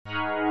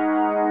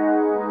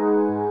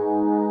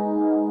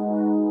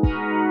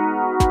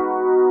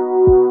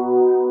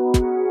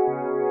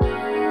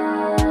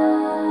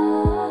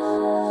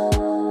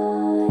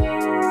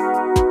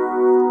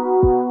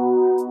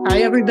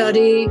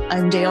everybody.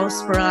 I'm Dale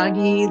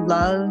Sparagi,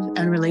 love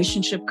and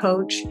relationship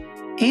coach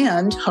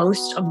and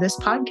host of this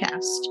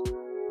podcast,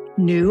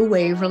 New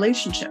Wave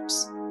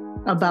Relationships,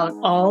 about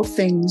all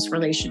things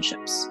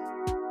relationships.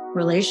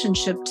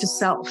 Relationship to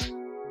self,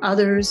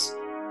 others,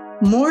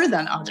 more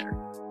than other,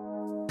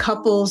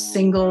 couples,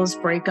 singles,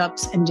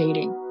 breakups, and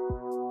dating.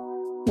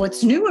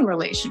 What's new in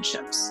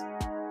relationships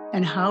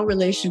and how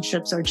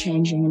relationships are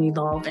changing and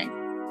evolving,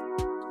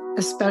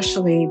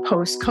 especially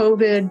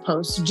post-COVID,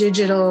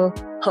 post-digital,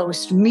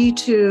 post-Me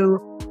Too,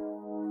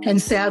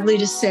 and sadly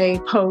to say,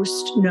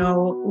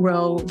 post-No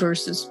Roe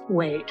versus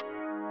Wade.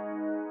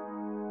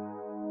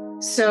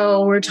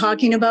 So we're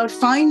talking about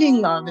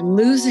finding love and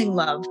losing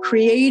love,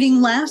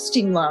 creating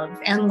lasting love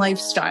and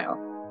lifestyle.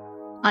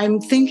 I'm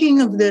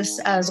thinking of this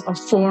as a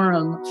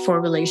forum for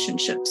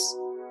relationships.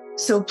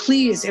 So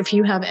please, if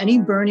you have any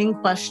burning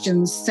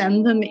questions,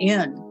 send them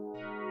in.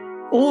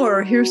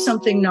 Or here's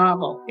something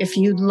novel. If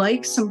you'd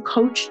like some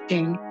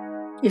coaching,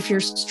 if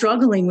you're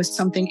struggling with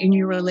something in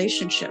your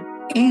relationship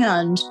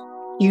and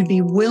you'd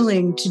be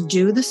willing to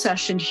do the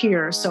session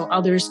here so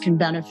others can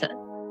benefit,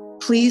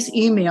 please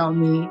email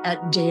me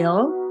at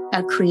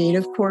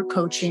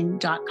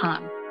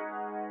dale@creativecorecoaching.com.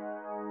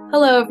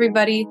 Hello,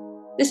 everybody.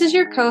 This is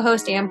your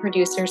co-host and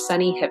producer,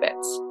 Sunny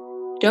Hibbets.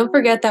 Don't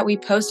forget that we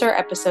post our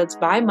episodes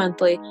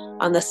bi-monthly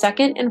on the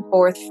second and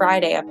fourth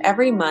Friday of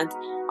every month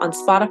on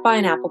Spotify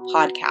and Apple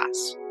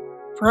Podcasts.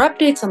 For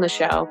updates on the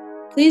show,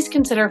 please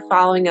consider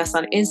following us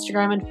on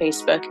Instagram and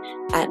Facebook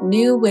at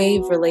New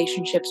Wave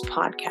Relationships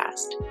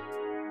Podcast.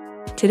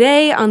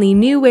 Today on the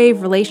New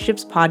Wave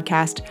Relationships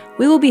Podcast,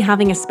 we will be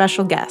having a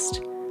special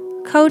guest,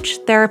 coach,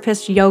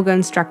 therapist, yoga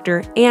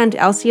instructor, and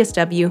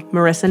LCSW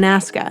Marissa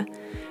Nasca.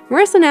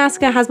 Marissa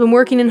Nasca has been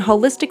working in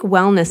holistic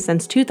wellness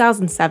since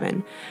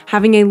 2007,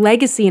 having a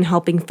legacy in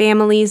helping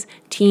families,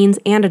 teens,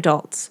 and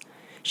adults.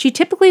 She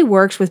typically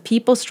works with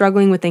people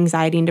struggling with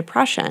anxiety and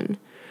depression.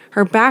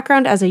 Her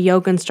background as a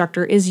yoga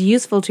instructor is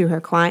useful to her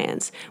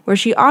clients, where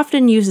she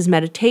often uses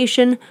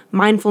meditation,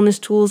 mindfulness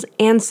tools,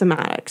 and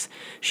somatics.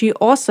 She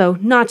also,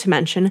 not to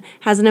mention,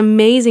 has an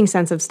amazing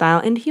sense of style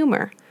and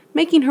humor,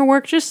 making her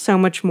work just so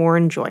much more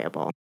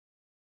enjoyable.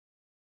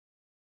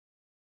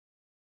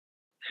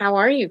 How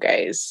are you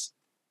guys?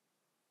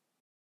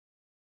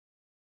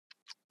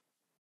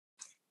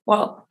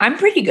 Well, I'm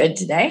pretty good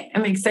today.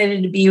 I'm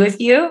excited to be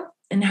with you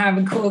and have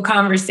a cool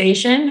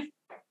conversation.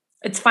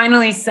 It's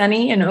finally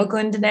sunny in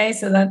Oakland today,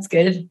 so that's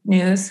good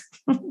news.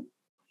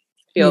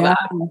 Feel that.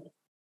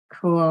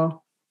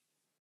 Cool.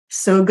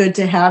 So good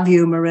to have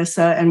you,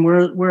 Marissa. And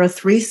we're a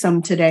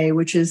threesome today,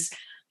 which is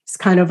it's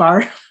kind of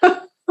our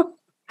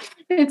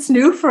it's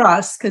new for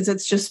us because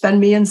it's just been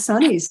me and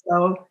Sunny.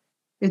 So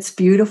it's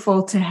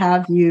beautiful to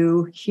have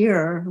you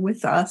here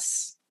with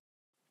us.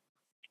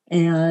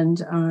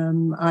 And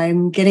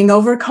I'm getting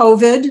over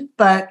COVID,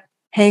 but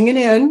hanging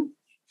in.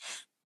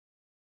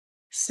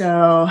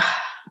 So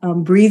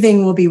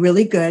breathing will be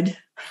really good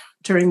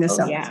during this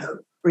episode. Yeah.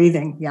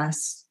 Breathing,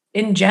 yes.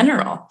 In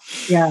general.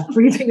 Yeah,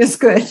 breathing is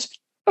good.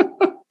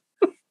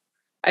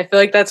 I feel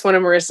like that's one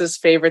of Marissa's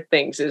favorite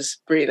things is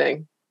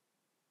breathing.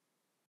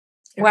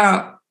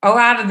 Well, a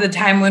lot of the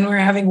time when we're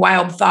having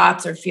wild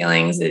thoughts or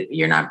feelings,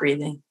 you're not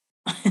breathing.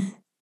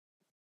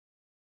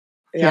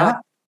 Yeah.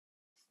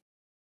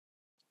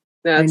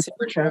 That's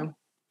super true.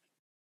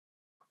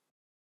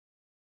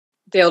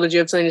 Dale, did you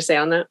have something to say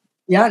on that?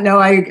 Yeah, no,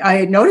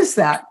 I noticed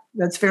that.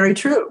 That's very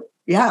true.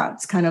 Yeah,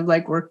 it's kind of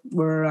like we're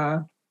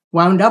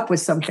wound up with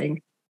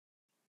something.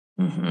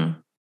 Mm-hmm.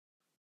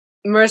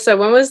 Marissa,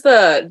 when was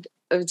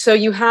so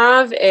you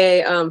have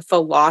a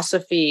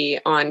philosophy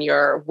on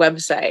your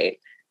website.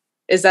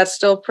 Is that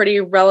still pretty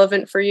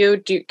relevant for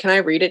you? Can I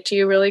read it to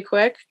you really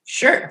quick?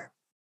 Sure.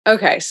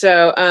 Okay,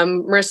 so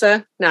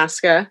Marissa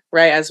Nasca,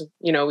 right, as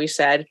you know, we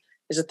said,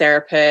 is a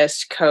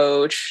therapist,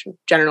 coach,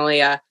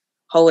 generally a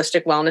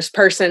holistic wellness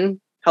person,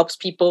 helps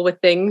people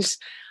with things.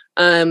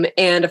 And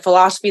a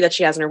philosophy that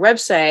she has on her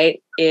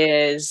website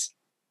is,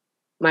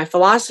 my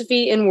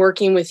philosophy in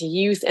working with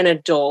youth and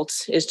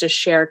adults is to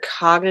share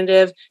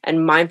cognitive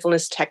and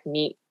mindfulness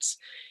techniques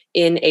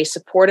in a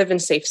supportive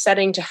and safe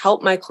setting to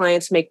help my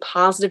clients make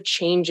positive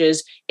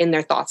changes in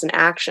their thoughts and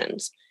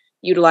actions.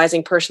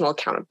 Utilizing personal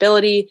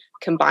accountability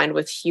combined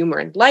with humor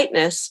and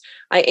lightness,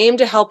 I aim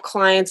to help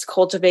clients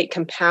cultivate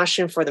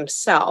compassion for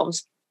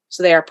themselves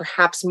so they are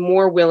perhaps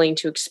more willing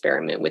to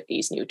experiment with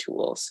these new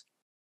tools.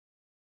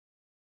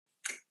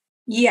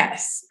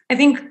 Yes. I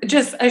think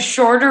just a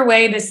shorter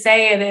way to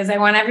say it is I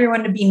want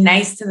everyone to be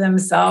nice to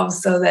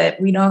themselves so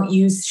that we don't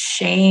use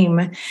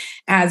shame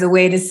as a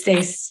way to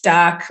stay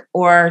stuck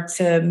or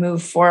to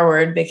move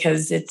forward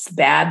because it's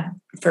bad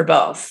for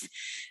both.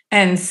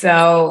 And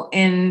so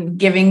in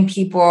giving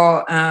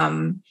people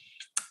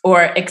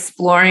or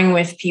exploring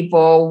with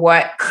people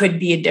what could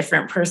be a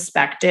different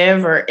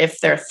perspective or if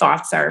their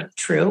thoughts are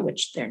true,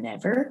 which they're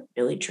never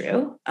really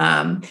true,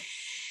 and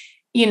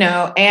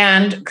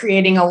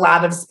creating a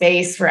lot of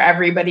space for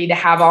everybody to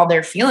have all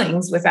their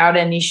feelings without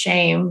any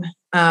shame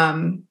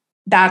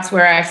that's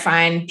where I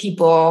find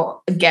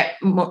people get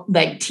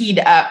like teed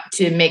up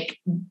to make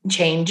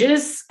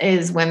changes,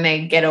 is when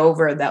they get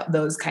over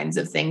those kinds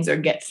of things or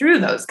get through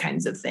those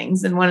kinds of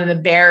things. And one of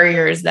the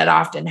barriers that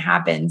often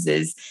happens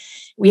is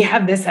we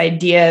have this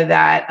idea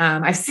that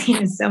I've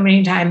seen it so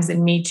many times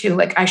in me too,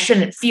 like I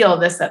shouldn't feel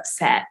this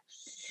upset.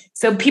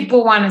 So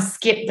people want to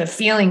skip the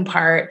feeling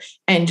part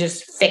and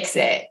just fix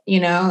it,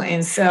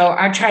 And so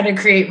I try to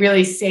create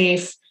really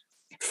safe,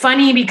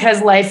 funny,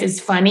 because life is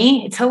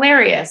funny. It's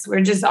hilarious.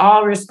 We're just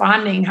all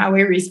responding how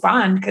we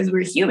respond because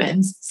we're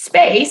humans.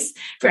 Space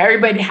for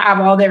everybody to have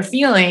all their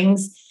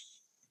feelings,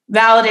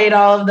 validate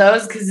all of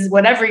those, because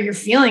whatever you're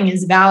feeling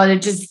is valid.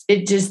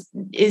 It just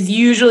is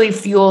usually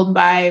fueled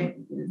by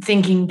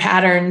thinking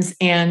patterns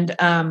and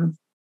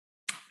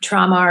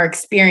trauma or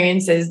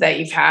experiences that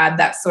you've had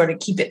that sort of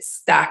keep it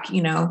stuck,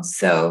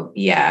 So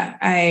yeah,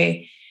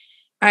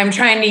 I'm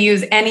trying to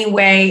use any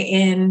way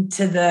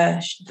into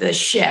the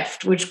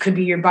shift, which could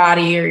be your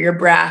body or your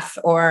breath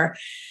or,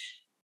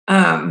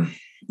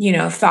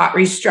 thought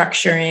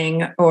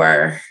restructuring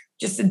or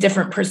just a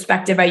different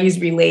perspective. I use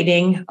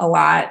relating a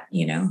lot,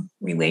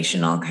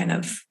 relational kind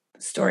of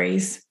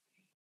stories.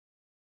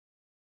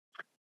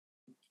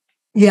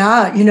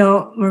 Yeah.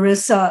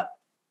 Marissa,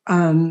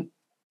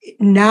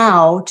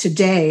 now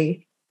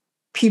today,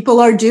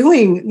 people are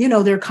doing,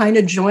 they're kind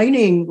of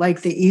joining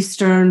like the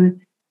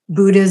Eastern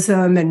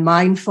Buddhism and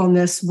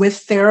mindfulness with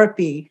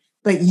therapy.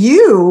 But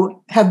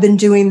you have been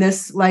doing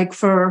this like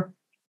when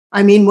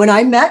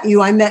I met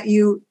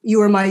you, you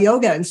were my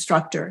yoga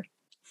instructor.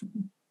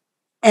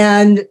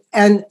 And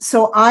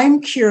so I'm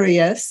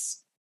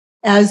curious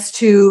as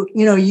to,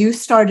 you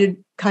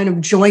started kind of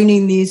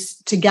joining these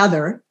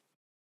together,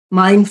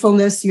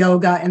 mindfulness,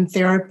 yoga, and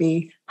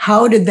therapy.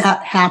 How did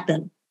that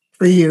happen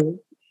for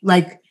you?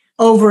 Like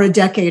over a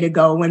decade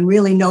ago when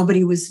really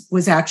nobody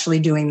was actually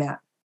doing that.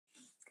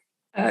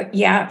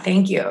 Yeah,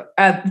 thank you.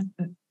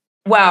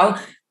 Well,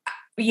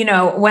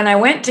 when I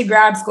went to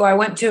grad school, I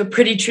went to a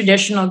pretty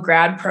traditional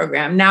grad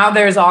program. Now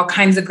there's all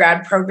kinds of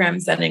grad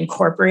programs that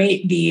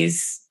incorporate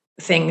these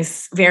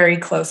things very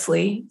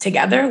closely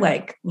together,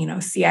 like,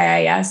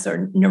 CIIS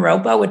or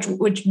Naropa,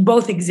 which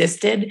both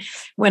existed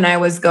when I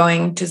was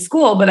going to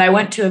school. But I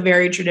went to a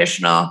very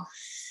traditional,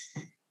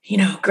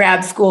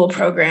 grad school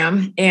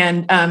program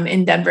and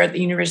in Denver at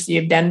the University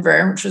of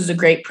Denver, which was a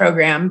great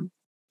program.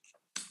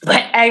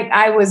 But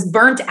I was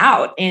burnt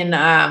out in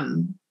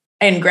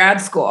grad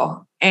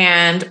school,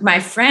 and my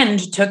friend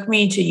took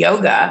me to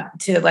yoga,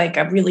 to like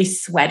a really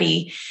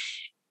sweaty,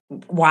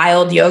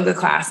 wild yoga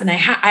class. And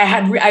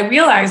I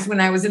realized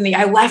when I was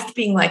I left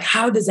being like,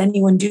 how does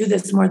anyone do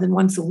this more than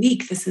once a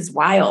week? This is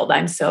wild.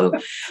 I'm so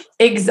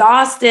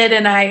exhausted.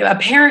 And I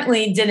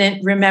apparently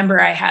didn't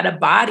remember I had a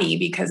body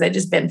because I'd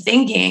just been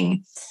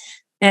thinking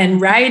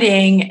and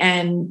writing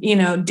and,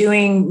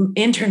 doing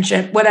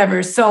internship,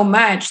 whatever, so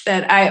much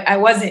that I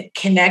wasn't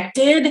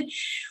connected.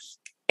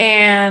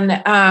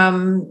 And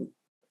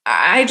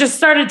I just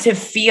started to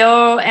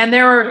feel, and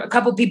there were a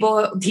couple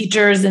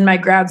teachers in my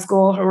grad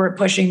school who were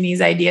pushing these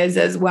ideas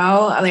as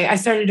well. Like I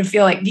started to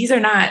feel like these are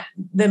not,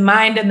 the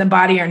mind and the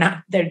body are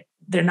not, they're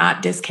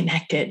not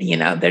disconnected.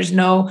 There's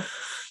no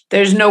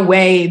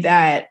way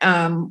that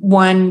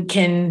one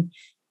can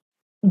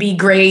be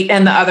great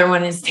and the other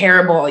one is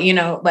terrible,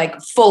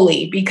 like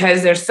fully,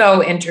 because they're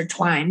so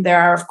intertwined.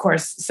 There are, of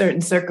course,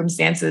 certain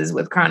circumstances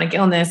with chronic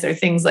illness or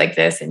things like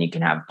this, and you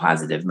can have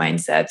positive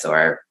mindsets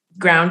or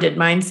grounded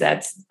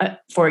mindsets,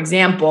 for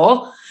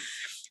example.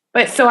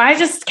 But so I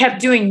just kept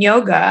doing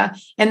yoga,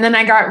 and then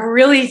I got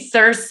really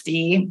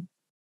thirsty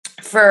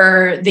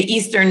for the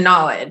Eastern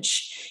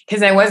knowledge.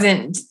 Because I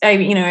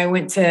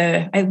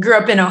grew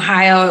up in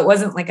Ohio. It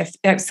wasn't like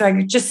so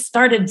I just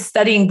started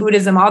studying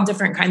Buddhism, all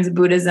different kinds of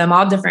Buddhism,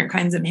 all different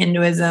kinds of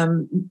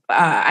Hinduism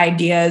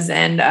ideas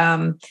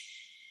and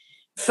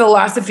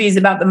philosophies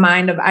about the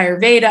mind of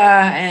Ayurveda.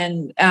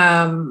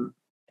 And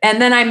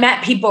then I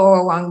met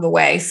people along the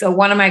way. So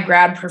one of my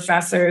grad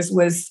professors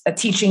was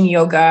teaching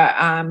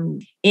yoga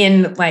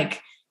in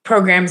like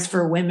programs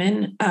for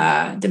women,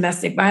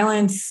 domestic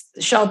violence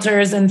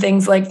shelters and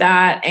things like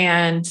that.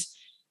 And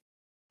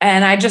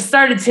I just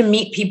started to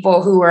meet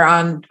people who were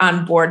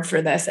on board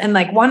for this. And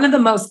like one of the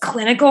most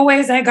clinical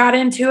ways I got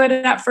into it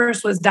at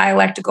first was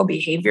dialectical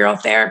behavioral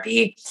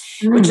therapy,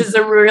 which is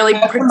a really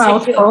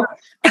particular,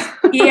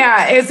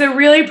 it's a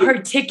really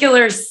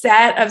particular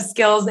set of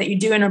skills that you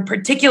do in a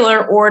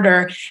particular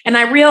order. And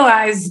I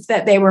realized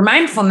that they were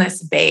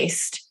mindfulness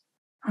based.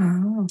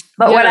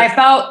 But what I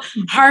felt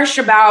harsh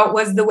about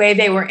was the way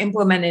they were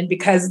implemented,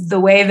 because the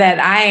way that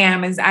I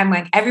am is I'm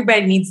like,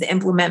 everybody needs to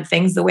implement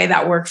things the way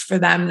that works for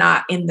them,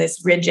 not in this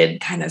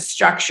rigid kind of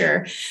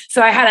structure.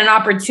 So I had an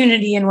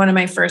opportunity in one of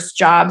my first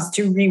jobs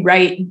to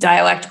rewrite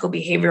dialectical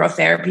behavioral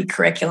therapy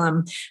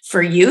curriculum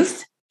for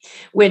youth,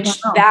 which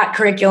that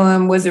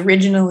curriculum was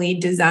originally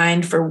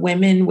designed for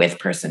women with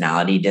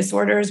personality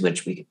disorders,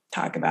 which we could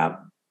talk about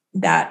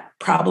that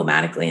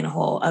problematically in a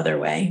whole other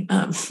way.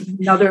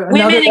 Another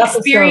women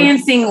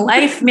experiencing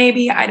life,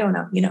 maybe, I don't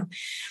know,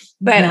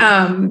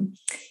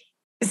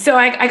 but so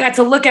I got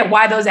to look at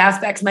why those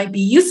aspects might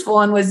be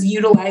useful and was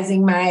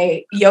utilizing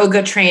my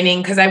yoga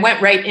training, because I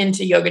went right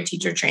into yoga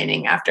teacher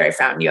training after I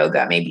found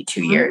yoga, maybe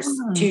 2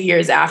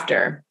 years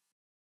after.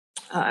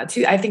 I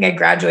think I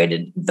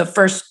graduated the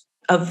first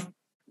of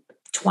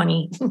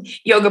 20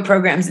 yoga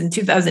programs in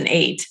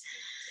 2008.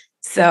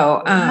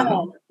 So,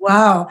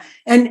 wow.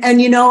 And,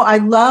 I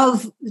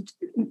love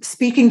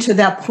speaking to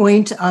that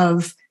point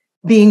of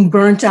being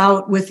burnt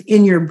out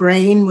within your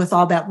brain with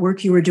all that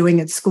work you were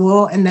doing at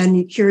school. And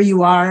then here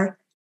you are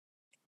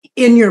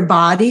in your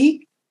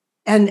body.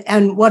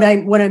 And what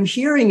I'm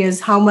hearing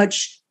is how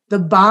much the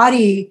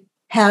body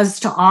has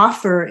to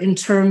offer in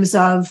terms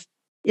of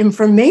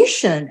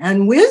information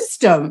and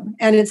wisdom.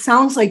 And it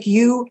sounds like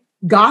you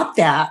got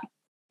that.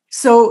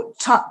 So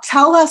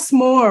tell us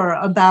more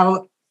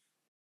about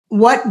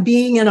what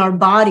being in our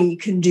body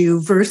can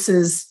do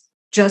versus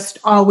just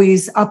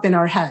always up in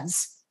our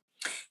heads.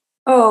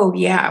 Oh,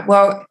 yeah.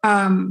 Well,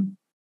 the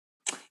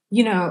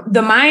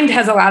mind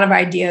has a lot of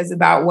ideas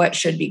about what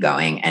should be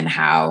going and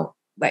how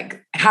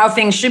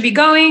things should be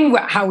going,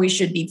 how we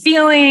should be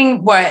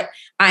feeling, what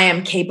I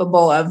am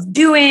capable of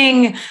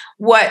doing,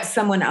 what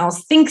someone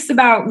else thinks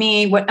about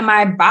me, what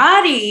my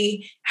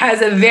body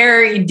has a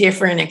very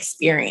different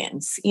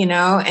experience,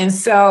 And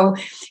so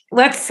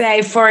let's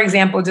say, for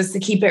example, just to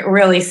keep it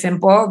really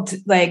simple,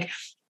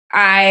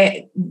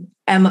 I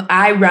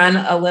run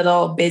a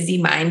little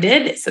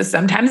busy-minded. So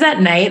sometimes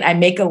at night, I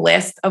make a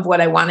list of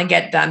what I want to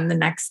get done the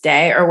next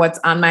day or what's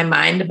on my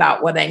mind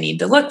about what I need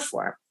to look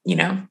for.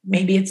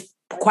 Maybe it's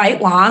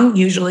quite long,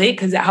 usually,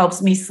 because it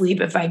helps me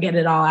sleep if I get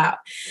it all out.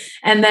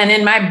 And then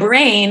in my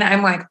brain,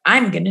 I'm like,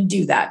 I'm going to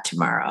do that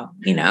tomorrow,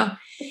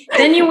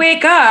 Then you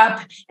wake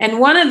up,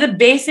 and one of the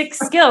basic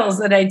skills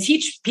that I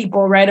teach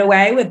people right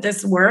away with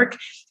this work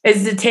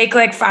is to take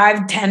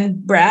 5-10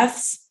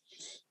 breaths.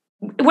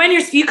 When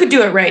you could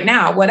do it right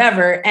now,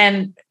 whatever.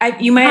 And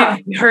you might have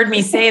heard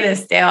me say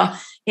this, Dale.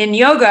 In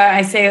yoga,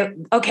 I say,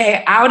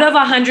 okay, out of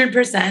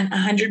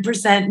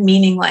 100%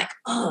 meaning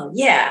oh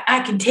yeah,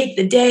 I can take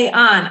the day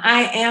on.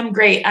 I am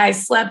great. I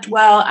slept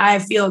well. I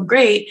feel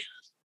great.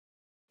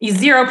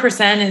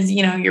 0% is,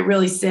 you're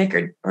really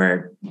sick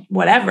or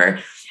whatever.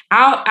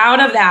 Out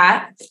of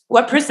that,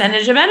 what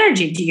percentage of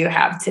energy do you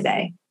have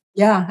today?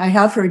 Yeah, I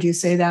have heard you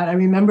say that. I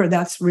remember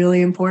that's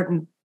really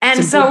important.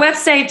 And so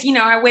let's say,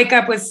 I wake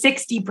up with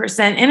 60%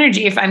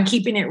 energy if I'm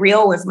keeping it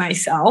real with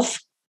myself.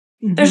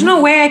 Mm-hmm. There's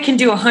no way I can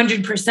do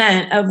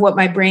 100% of what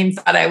my brain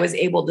thought I was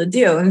able to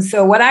do. And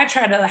so what I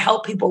try to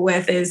help people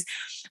with is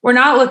we're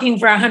not looking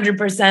for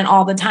 100%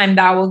 all the time.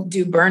 That will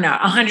do burnout,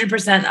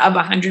 100% of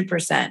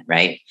 100%,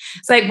 right?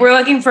 It's we're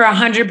looking for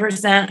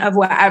 100% of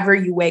whatever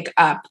you wake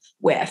up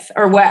with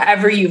or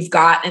whatever you've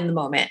got in the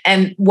moment.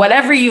 And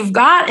whatever you've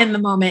got in the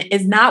moment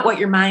is not what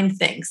your mind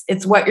thinks.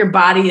 It's what your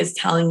body is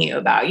telling you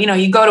about.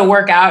 You go to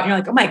work out and you're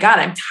like, oh my God,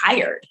 I'm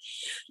tired.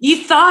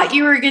 You thought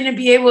you were going to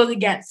be able to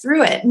get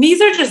through it. And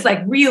these are just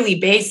really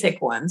basic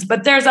ones,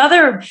 but there's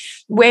other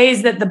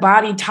ways that the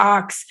body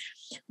talks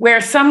where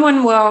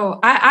someone will,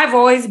 I've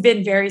always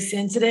been very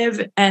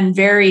sensitive and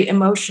very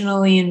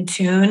emotionally in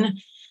tune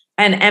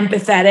and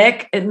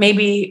empathetic. It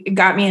maybe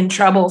got me in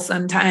trouble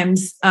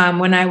sometimes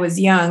when I was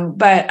young,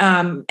 but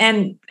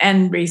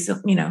and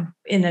recently,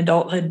 in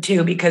adulthood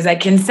too, because I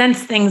can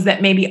sense things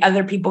that maybe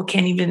other people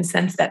can't even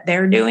sense that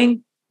they're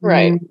doing.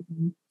 Right.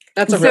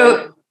 That's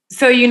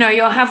so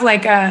you'll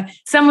have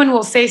someone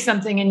will say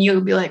something and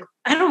you'll be like,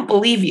 I don't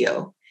believe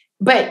you,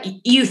 but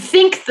you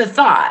think the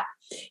thought.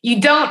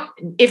 You don't,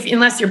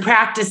 unless you're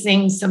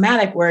practicing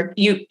somatic work,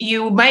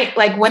 you might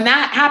when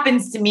that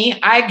happens to me,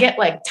 I get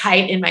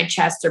tight in my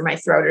chest or my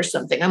throat or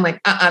something. I'm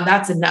like,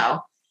 that's a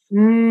no.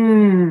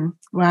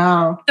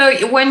 Wow.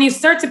 So when you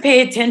start to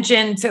pay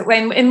attention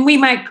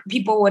to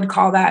people would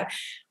call that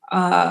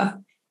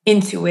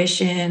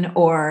intuition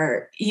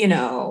or,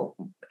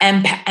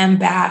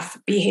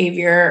 empath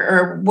behavior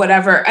or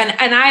whatever.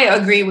 And I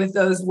agree with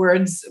those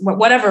words,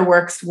 whatever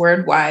works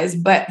word wise.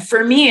 But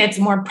for me, it's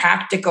more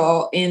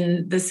practical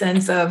in the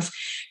sense of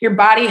your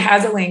body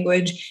has a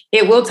language.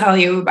 It will tell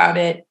you about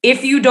it.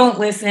 If you don't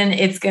listen,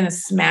 it's going to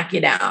smack you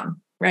down.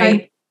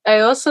 Right. I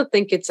also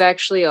think it's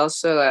actually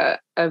also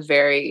a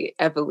very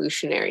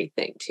evolutionary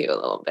thing too, a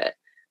little bit.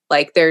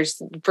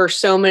 There's for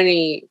so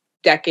many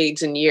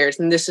decades and years,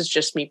 and this is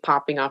just me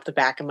popping off the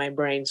back of my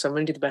brain, so I'm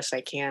going to do the best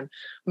I can.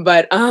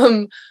 But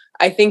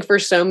I think for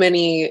so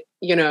many,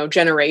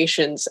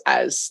 generations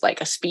as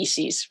a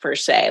species per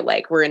se,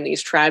 we're in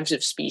these tribes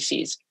of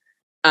species.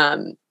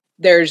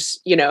 There's,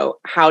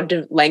 how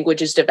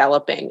language is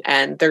developing,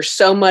 and there's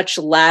so much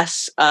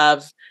less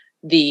of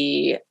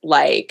the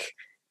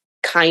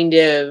kind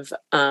of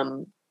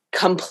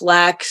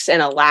complex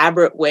and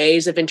elaborate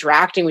ways of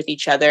interacting with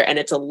each other. And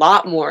it's a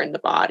lot more in the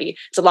body.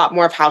 It's a lot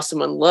more of how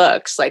someone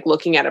looks,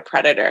 looking at a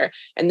predator.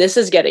 And this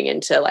is getting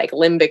into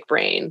limbic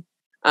brain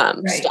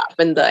stuff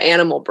and the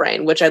animal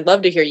brain, which I'd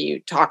love to hear you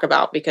talk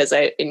about, because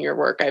in your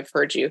work, I've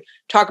heard you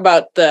talk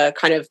about the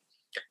kind of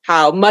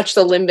how much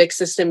the limbic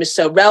system is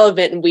so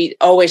relevant and we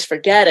always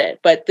forget it.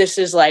 But this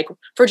is like,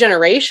 for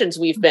generations,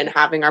 we've been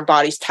having our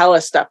bodies tell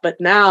us stuff, but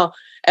now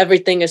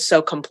everything is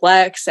so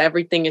complex.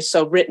 Everything is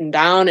so written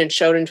down and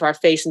showed into our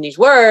face in these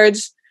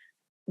words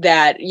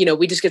that,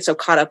 we just get so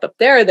caught up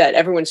there that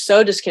everyone's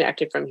so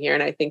disconnected from here.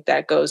 And I think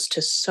that goes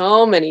to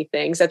so many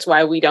things. That's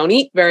why we don't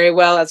eat very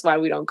well. That's why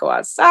we don't go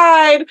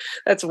outside.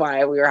 That's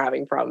why we are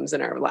having problems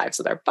in our lives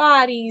with our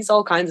bodies,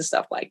 all kinds of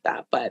stuff like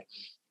that. But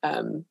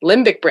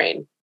limbic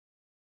brain.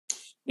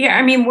 Yeah,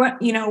 I mean,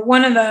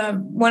 one of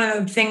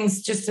the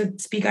things, just to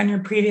speak on your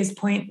previous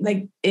point,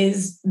 like,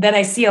 is that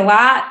I see a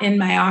lot in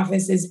my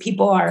office is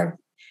people are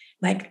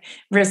like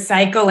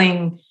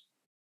recycling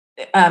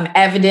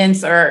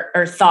evidence or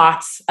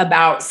thoughts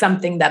about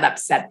something that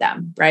upset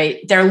them,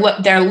 right?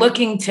 They're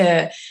looking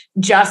to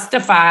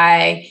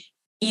justify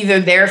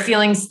either their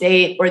feeling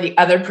state or the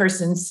other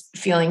person's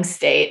feeling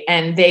state,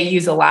 and they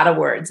use a lot of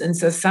words. And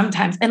so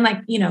sometimes, and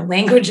like,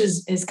 language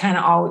is kind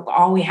of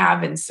all we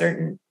have in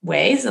certain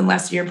ways,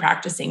 unless you're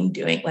practicing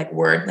doing like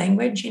word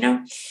language,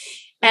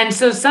 And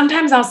so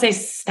sometimes I'll say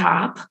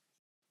stop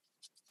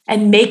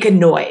and make a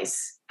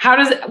noise.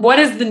 What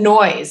is the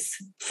noise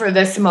for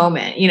this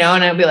moment?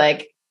 And I'll be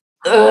like,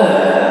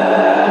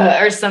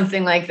 ugh, or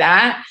something like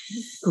that.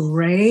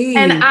 Great.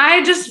 And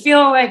I just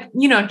feel like,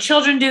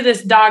 children do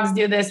this, dogs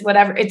do this,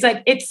 whatever. It's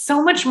like, it's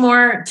so much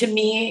more to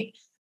me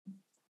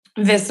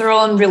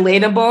visceral and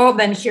relatable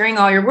than hearing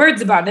all your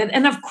words about it.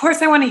 And of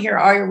course I want to hear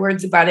all your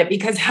words about it,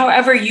 because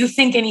however you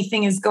think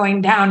anything is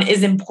going down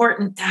is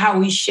important to how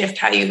we shift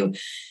how you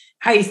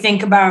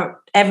think about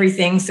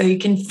everything, so you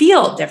can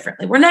feel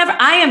differently.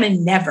 I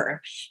am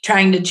never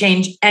trying to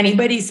change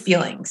anybody's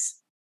feelings.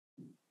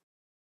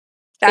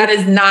 That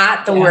is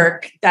not the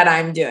work that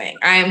I'm doing.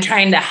 I am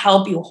trying to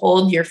help you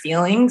hold your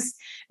feelings,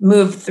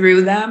 move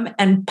through them,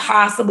 and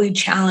possibly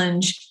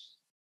challenge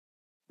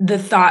the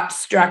thought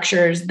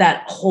structures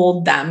that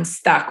hold them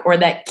stuck or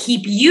that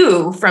keep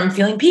you from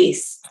feeling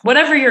peace,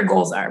 whatever your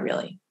goals are,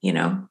 really,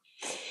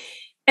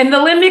 And the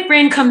limbic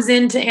brain comes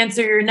in to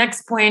answer your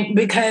next point,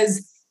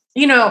 because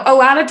a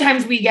lot of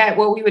times we get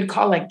what we would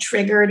call like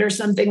triggered or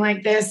something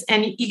like this.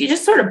 And you can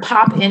just sort of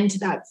pop into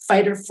that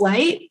fight or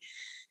flight.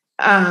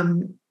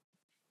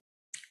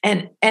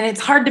 And it's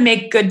hard to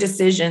make good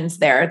decisions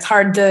there. It's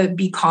hard to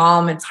be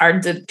calm. It's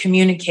hard to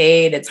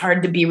communicate. It's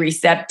hard to be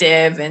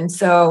receptive. And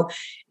so,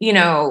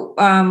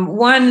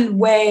 one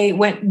way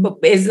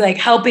is like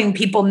helping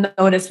people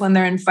notice when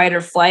they're in fight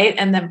or flight,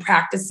 and then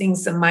practicing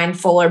some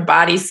mindful or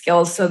body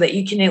skills so that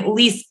you can at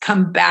least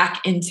come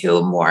back into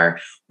a more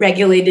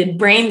regulated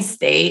brain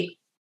state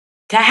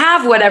to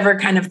have whatever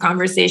kind of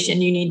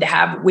conversation you need to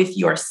have with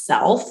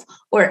yourself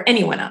or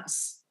anyone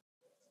else.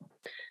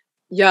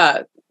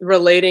 Yeah.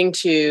 Relating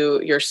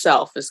to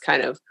yourself is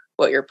kind of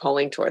what you're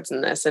pulling towards in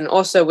this. And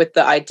also with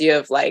the idea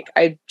of like,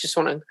 I just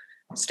want to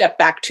step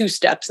back 2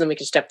 steps, then we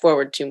can step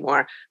forward 2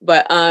 more.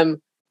 But the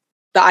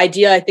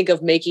idea, I think,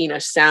 of making a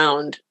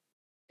sound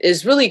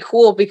is really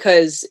cool,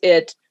 because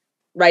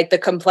the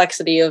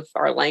complexity of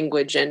our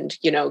language and,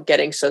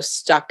 getting so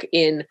stuck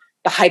in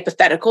the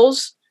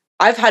hypotheticals.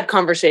 I've had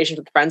conversations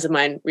with friends of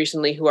mine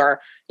recently who are,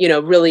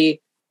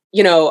 really,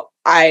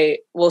 I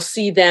will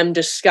see them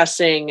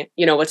discussing,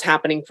 what's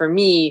happening for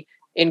me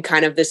in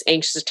kind of this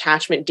anxious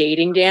attachment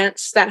dating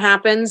dance that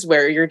happens,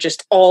 where you're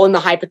just all in the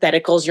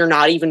hypotheticals. You're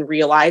not even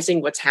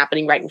realizing what's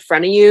happening right in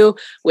front of you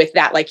with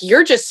that. Like,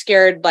 you're just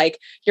scared, like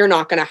you're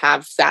not going to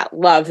have that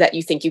love that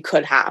you think you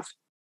could have.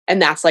 And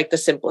that's like the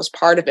simplest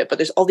part of it. But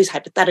there's all these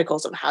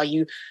hypotheticals of how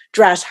you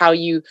dress, how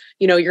you're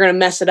going to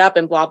mess it up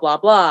and blah, blah,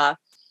 blah.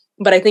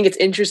 But I think it's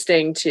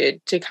interesting to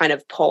kind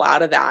of pull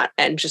out of that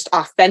and just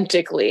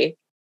authentically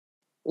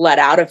let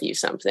out of you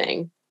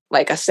something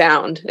like a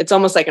sound. It's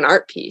almost like an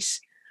art piece.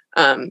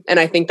 And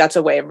I think that's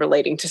a way of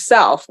relating to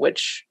self,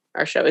 which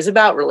our show is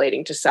about,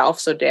 relating to self.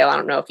 So Dale, I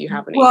don't know if you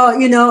have any. Well,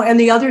 and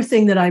the other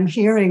thing that I'm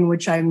hearing,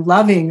 which I'm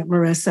loving,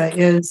 Marissa,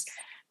 is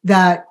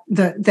that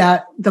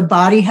the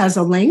body has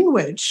a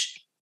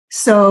language.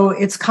 So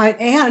it's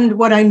and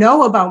what I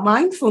know about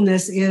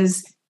mindfulness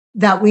is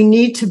that we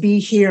need to be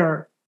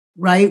here,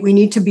 right? We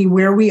need to be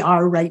where we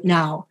are right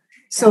now.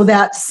 So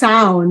that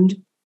sound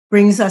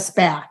brings us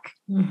back.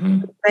 Mm-hmm.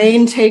 The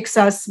brain takes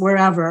us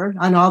wherever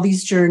on all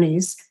these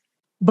journeys.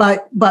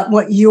 But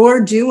what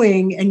you're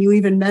doing, and you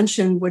even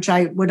mentioned, which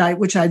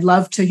I'd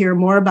love to hear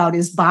more about,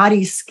 is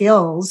body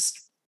skills.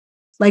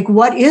 Like,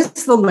 what is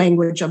the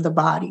language of the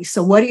body?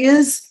 So what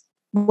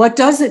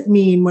does it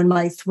mean when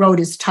my throat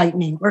is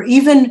tightening? Or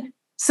even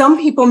some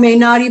people may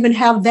not even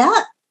have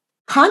that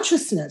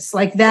consciousness,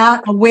 like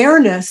that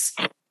awareness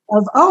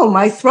of, oh,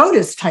 my throat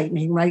is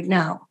tightening right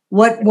now.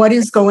 What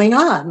is going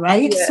on,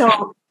 right? Yeah.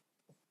 So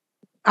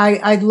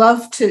I'd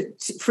love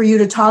for you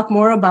to talk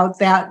more about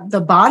that, the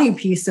body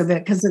piece of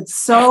it, because it's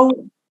so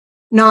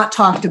not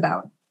talked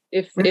about.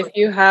 If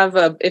you have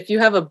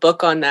a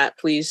book on that,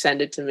 please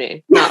send it to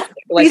me. Not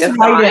like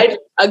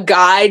a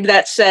guide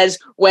that says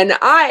when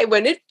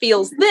it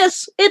feels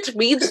this, it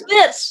reads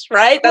this,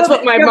 right? That's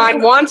what my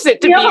mind wants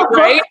it to be,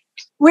 right?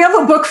 We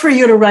have a book for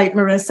you to write,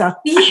 Marissa.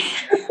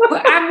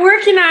 I'm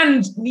working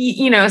on,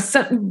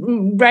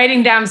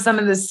 writing down some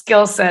of the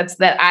skill sets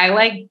that I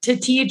like to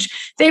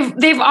teach.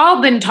 They've all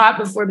been taught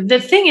before, but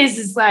the thing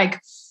is like,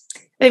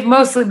 they've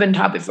mostly been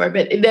taught before,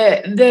 but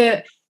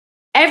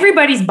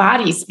everybody's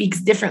body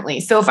speaks differently.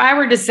 So if I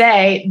were to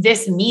say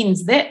this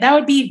means that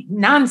would be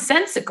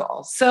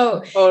nonsensical.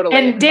 So, totally,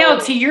 and Dale,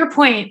 to your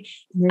point,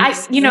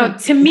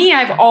 to me,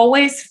 I've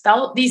always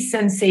felt these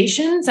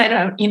sensations. I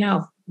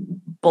don't,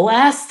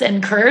 blessed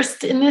and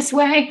cursed in this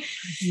way.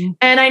 Mm-hmm.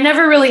 And I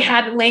never really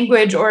had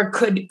language or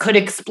could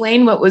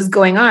explain what was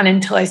going on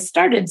until I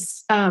started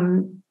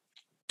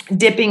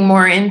dipping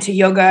more into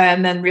yoga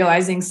and then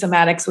realizing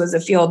somatics was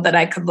a field that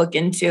I could look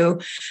into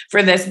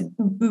for this,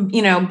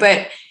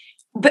 but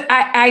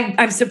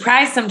I'm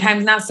surprised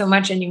sometimes, not so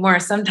much anymore.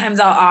 Sometimes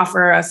I'll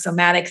offer a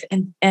somatic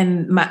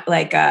and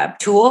like a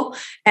tool,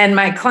 and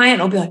my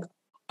client will be like,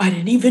 I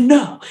didn't even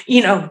know,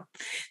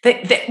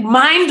 that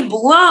mind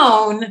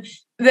blown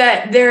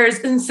that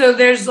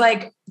there's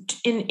like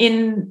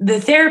in the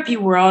therapy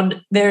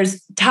world,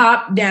 there's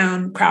top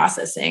down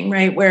processing,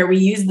 right? Where we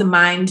use the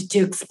mind to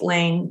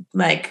explain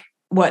like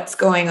what's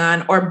going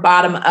on, or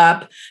bottom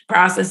up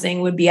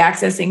processing would be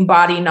accessing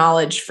body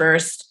knowledge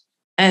first.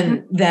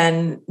 And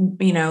then,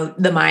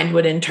 the mind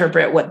would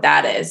interpret what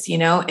that is,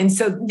 and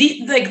so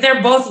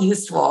they're both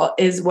useful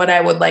is what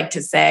I would like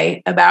to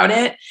say about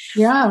it.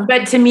 Yeah.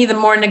 But to me, the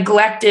more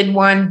neglected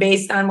one,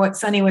 based on what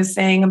Sunny was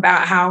saying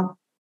about how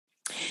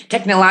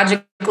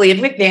technologically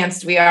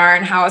advanced we are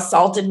and how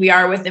assaulted we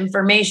are with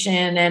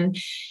information, and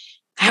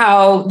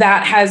how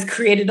that has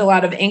created a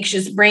lot of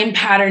anxious brain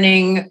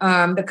patterning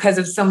because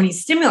of so many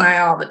stimuli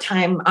all the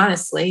time,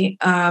 honestly.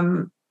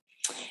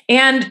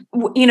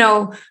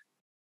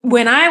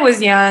 When I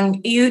was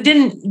young, you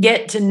didn't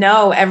get to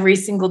know every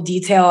single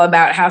detail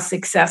about how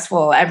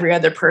successful every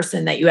other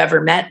person that you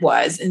ever met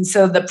was. And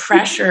so the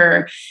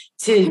pressure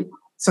to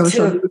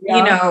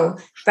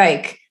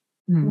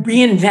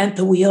reinvent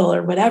the wheel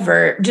or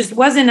whatever just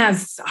wasn't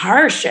as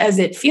harsh as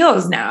it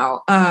feels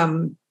now.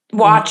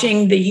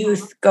 Watching the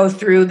youth go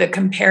through the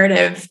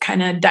comparative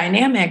kind of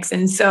dynamics.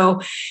 And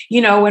so,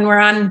 when we're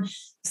on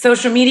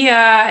social media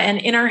and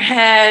in our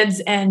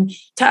heads and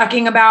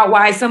talking about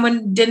why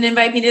someone didn't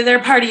invite me to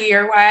their party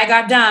or why I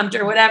got dumped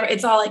or whatever,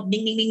 it's all like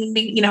ding, ding,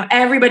 ding, ding.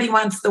 Everybody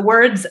wants the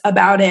words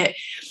about it.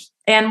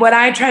 And what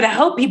I try to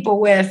help people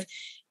with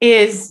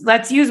is,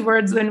 let's use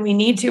words when we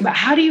need to, but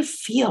how do you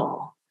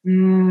feel?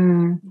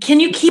 Can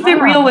you keep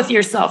it real with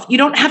yourself? You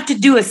don't have to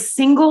do a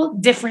single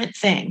different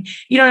thing.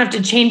 You don't have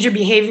to change your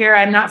behavior.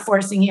 I'm not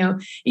forcing you.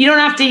 You don't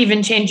have to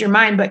even change your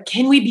mind, but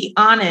can we be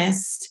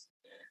honest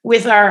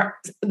with our,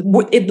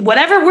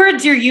 whatever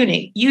words you're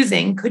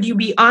using, could you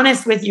be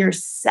honest with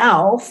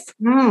yourself?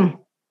 Yeah.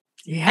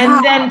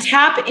 And then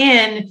tap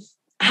in,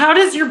 how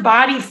does your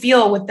body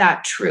feel with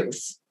that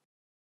truth?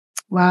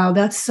 Wow,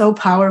 that's so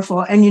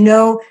powerful. And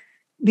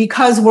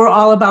because we're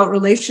all about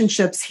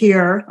relationships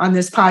here on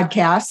this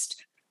podcast,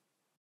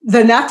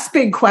 the next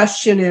big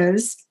question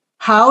is,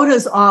 how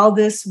does all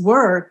this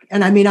work?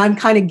 And I'm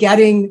kind of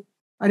getting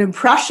an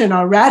impression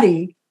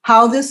already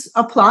how this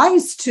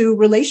applies to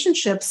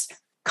relationships,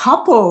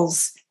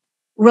 couples,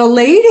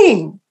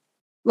 relating,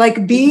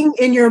 like being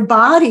in your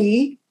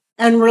body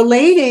and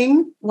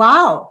relating.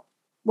 Wow,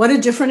 what a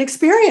different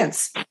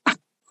experience.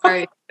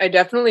 I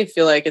definitely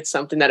feel like it's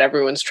something that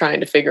everyone's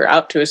trying to figure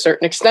out to a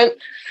certain extent,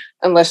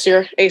 unless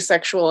you're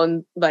asexual,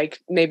 and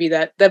like maybe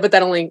but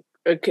that only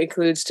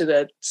includes to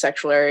the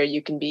sexual area.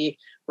 You can be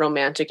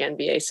romantic and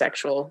be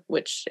asexual,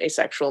 which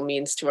asexual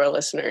means to our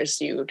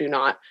listeners, you do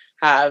not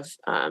have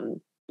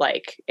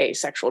like a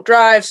sexual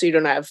drive, so you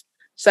don't have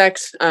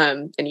sex,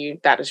 and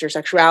that is your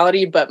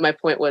sexuality. But my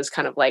point was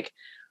kind of like,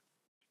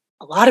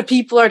 a lot of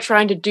people are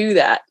trying to do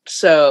that.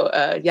 So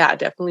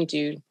definitely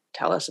do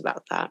tell us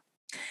about that.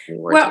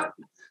 Well,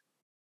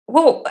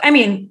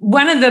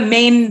 one of the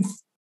main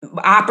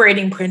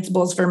operating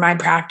principles for my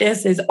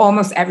practice is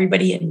almost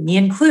everybody, and me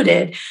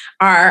included,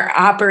 are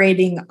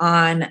operating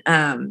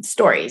on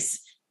stories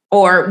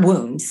or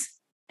wounds,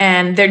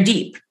 and they're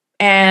deep.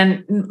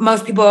 And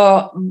most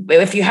people,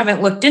 if you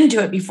haven't looked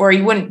into it before,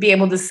 you wouldn't be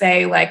able to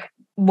say like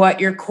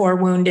what your core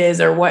wound is,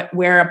 or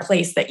where a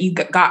place that you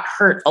got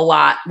hurt a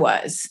lot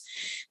was,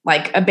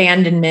 like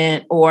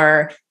abandonment,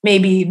 or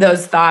maybe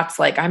those thoughts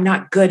like I'm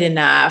not good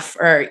enough,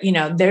 or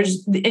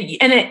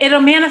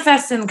it'll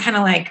manifest in kind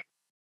of like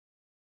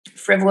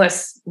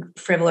frivolous,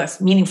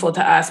 meaningful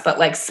to us, but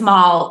like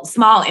small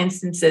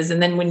instances.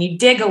 And then when you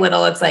dig a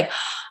little, it's like,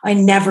 I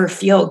never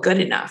feel good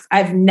enough.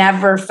 I've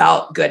never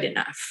felt good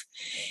enough.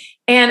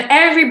 And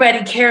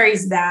everybody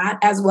carries that,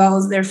 as well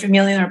as their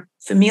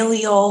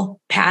familial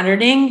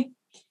patterning.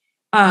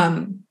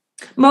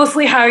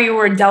 Mostly how you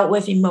were dealt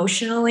with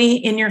emotionally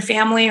in your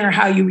family, or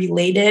how you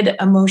related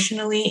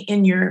emotionally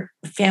in your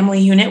family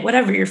unit,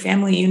 whatever your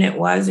family unit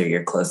was, or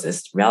your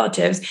closest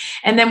relatives.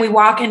 And then we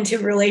walk into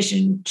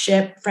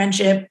relationship,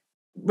 friendship,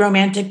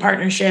 romantic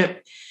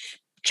partnership,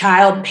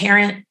 child,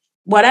 parent,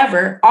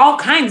 whatever, all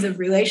kinds of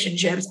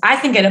relationships. I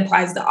think it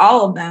applies to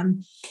all of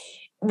them.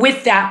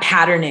 with that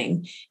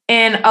patterning.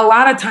 And a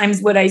lot of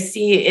times what I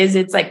see is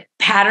it's like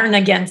pattern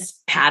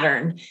against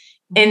pattern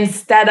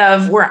instead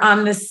of we're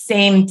on the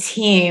same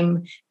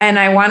team. And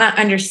I want to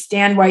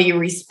understand why you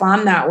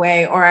respond that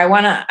way. Or I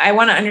want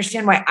to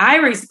understand why I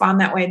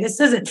respond that way. This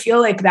doesn't feel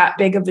like that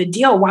big of a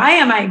deal.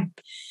 Why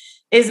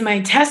is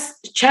my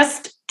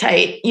chest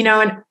tight?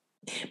 And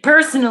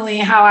personally,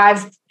 how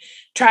I've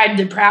tried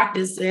to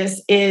practice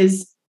this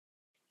is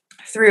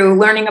through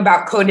learning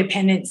about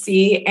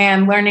codependency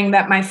and learning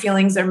that my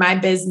feelings are my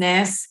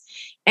business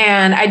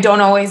and I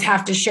don't always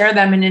have to share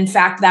them. And in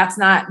fact, that's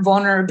not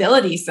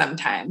vulnerability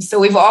sometimes. So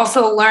we've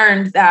also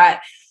learned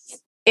that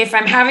if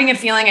I'm having a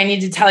feeling, I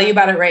need to tell you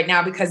about it right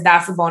now because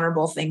that's a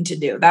vulnerable thing to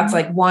do. That's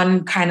like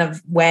one kind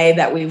of way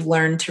that we've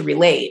learned to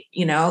relate,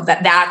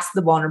 that's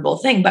the vulnerable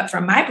thing. But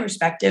from my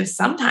perspective,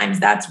 sometimes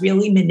that's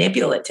really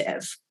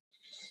manipulative.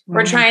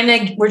 We're trying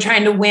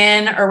to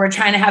win, or we're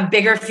trying to have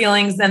bigger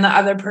feelings than the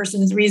other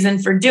person's reason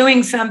for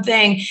doing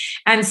something.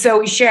 And so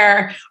we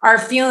share our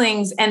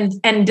feelings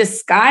and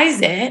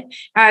disguise it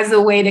as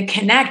a way to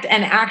connect.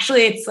 And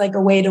actually it's like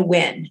a way to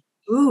win.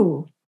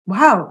 Ooh,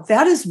 wow.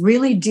 That is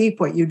really deep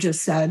what you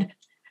just said,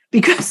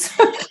 because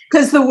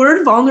the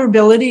word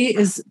vulnerability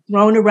is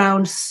thrown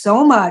around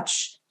so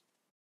much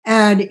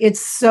and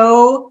it's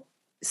so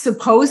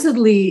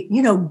supposedly,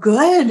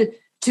 good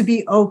to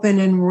be open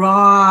and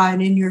raw and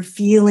in your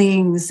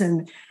feelings.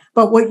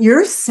 But what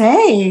you're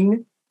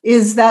saying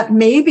is that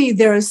maybe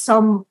there is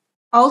some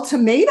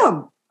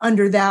ultimatum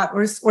under that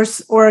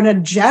or an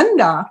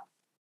agenda.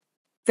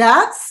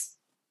 That's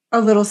a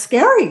little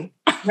scary.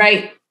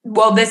 Right.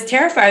 Well, this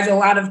terrifies a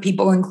lot of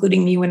people,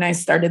 including me, when I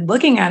started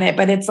looking at it.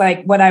 But it's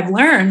like what I've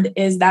learned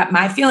is that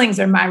my feelings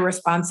are my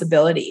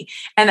responsibility.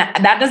 And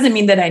that doesn't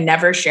mean that I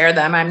never share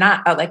them. I'm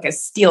not like a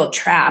steel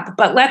trap.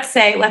 But let's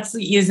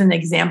use an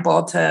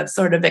example to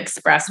sort of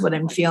express what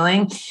I'm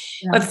feeling.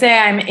 Yeah. Let's say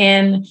I'm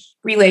in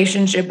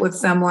relationship with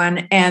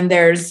someone and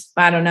there's,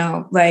 I don't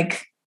know,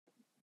 like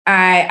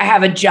I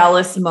have a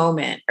jealous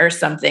moment or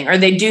something, or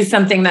they do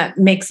something that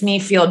makes me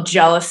feel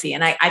jealousy.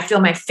 And I feel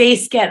my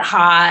face get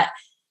hot.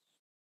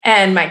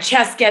 And my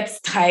chest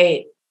gets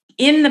tight.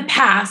 In the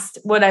past,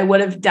 what I would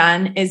have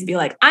done is be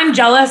like, I'm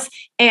jealous.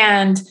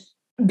 And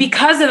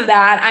because of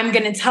that, I'm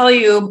going to tell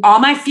you all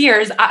my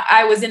fears.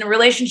 I was in a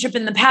relationship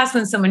in the past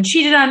when someone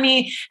cheated on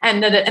me.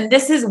 And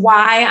this is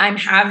why I'm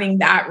having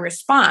that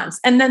response.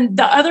 And then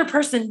the other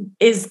person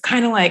is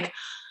kind of like,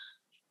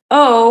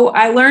 oh,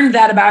 I learned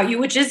that about you,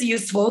 which is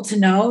useful to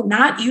know.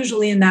 Not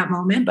usually in that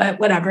moment, but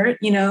whatever,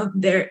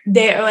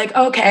 they're like,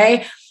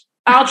 okay,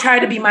 I'll try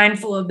to be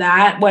mindful of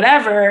that,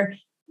 whatever.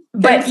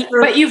 But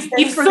you've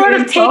sort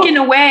of taken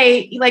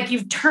away, like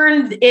you've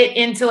turned it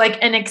into like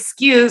an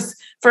excuse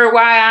for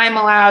why I'm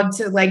allowed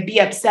to like be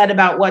upset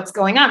about what's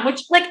going on,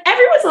 which like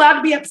everyone's allowed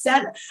to be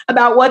upset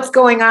about what's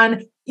going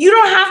on. You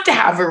don't have to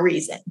have a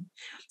reason.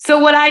 So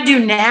what I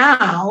do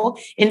now,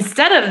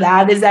 instead of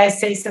that, is I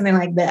say something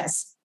like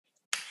this.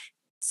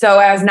 So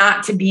as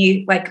not to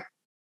be like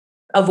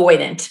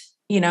avoidant.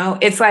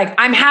 It's like,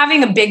 I'm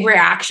having a big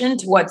reaction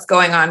to what's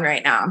going on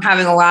right now. I'm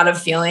having a lot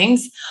of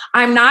feelings.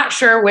 I'm not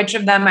sure which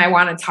of them I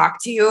want to talk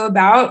to you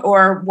about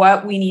or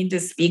what we need to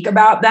speak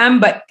about them,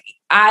 but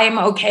I'm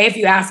okay if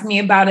you ask me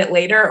about it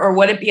later, or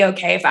would it be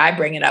okay if I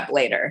bring it up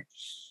later?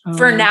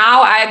 For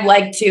now, I'd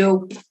like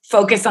to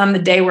focus on the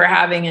day we're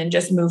having and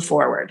just move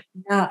forward.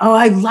 Yeah. Oh,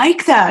 I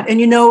like that.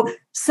 And,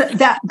 so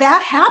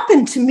that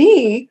happened to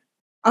me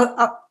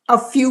a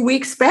few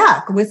weeks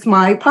back with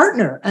my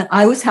partner, and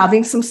I was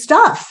having some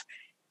stuff.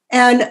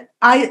 And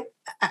I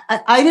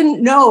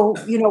didn't know,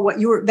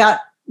 that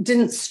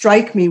didn't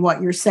strike me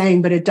what you're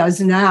saying, but it does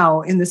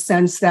now, in the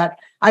sense that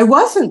I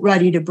wasn't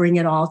ready to bring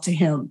it all to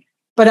him,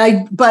 but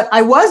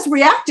I was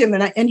reactive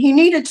and he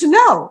needed to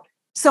know.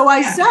 So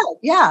I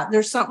said,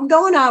 there's something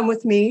going on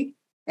with me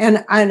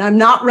and I'm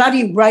not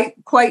ready right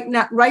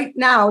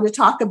now to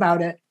talk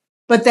about it,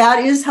 but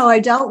that is how I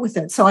dealt with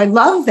it. So I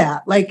love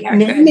that, like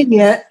naming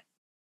it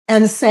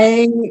and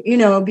saying,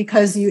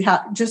 because you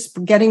have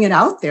just getting it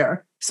out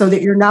there, so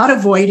that you're not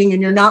avoiding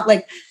and you're not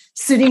like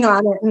sitting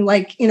on it and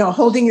like,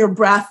 holding your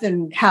breath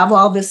and have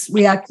all this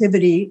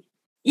reactivity.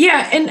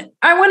 Yeah. And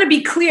I want to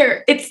be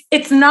clear.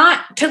 It's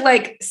not to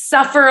like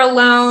suffer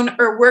alone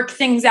or work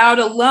things out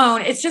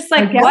alone. It's just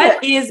like,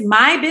 what is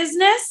my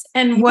business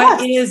and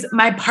what is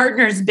my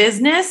partner's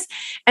business?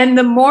 And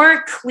the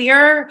more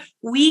clear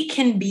we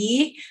can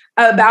be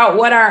about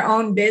what our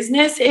own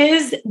business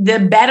is, the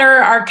better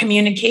our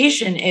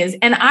communication is.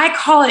 And I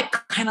call it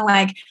kind of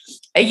like,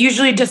 I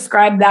usually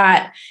describe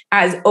that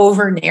as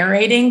over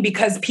narrating,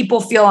 because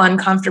people feel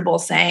uncomfortable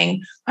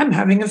saying, I'm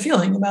having a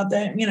feeling about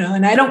that,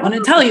 and I don't want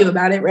to tell you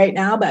about it right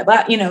now, but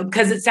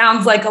because it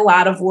sounds like a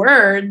lot of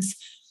words.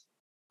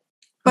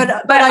 But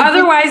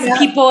otherwise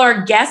people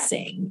are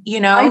guessing,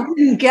 I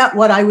didn't get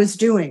what I was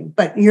doing,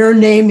 but you're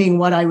naming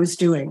what I was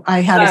doing.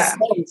 I had a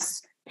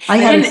sense. I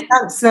had a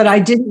sense that I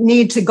didn't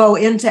need to go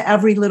into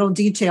every little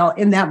detail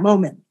in that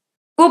moment.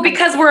 Well,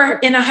 because we're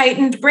in a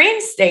heightened brain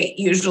state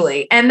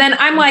usually. And then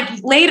I'm like,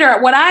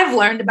 later, what I've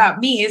learned about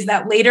me is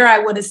that later I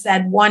would have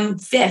said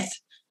 1/5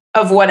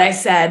 of what I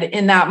said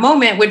in that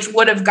moment, which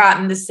would have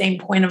gotten the same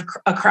point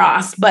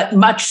across, but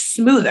much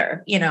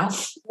smoother,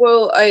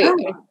 Well,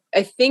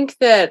 I think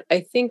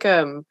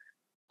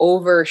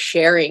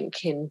oversharing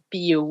can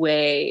be a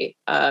way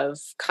of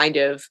kind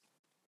of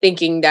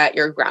thinking that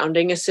you're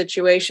grounding a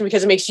situation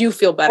because it makes you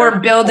feel better. Or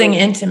building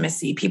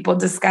intimacy. People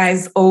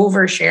disguise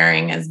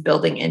oversharing as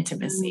building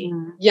intimacy.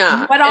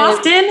 Yeah. But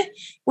often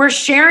we're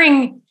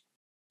sharing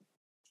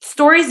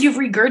stories you've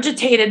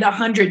regurgitated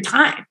 100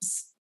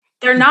 times.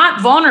 They're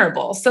not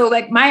vulnerable. So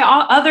like my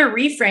other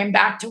reframe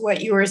back to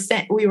what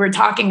we were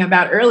talking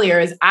about earlier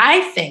is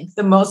I think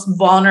the most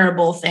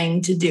vulnerable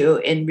thing to do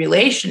in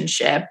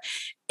relationship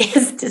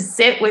is to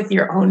sit with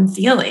your own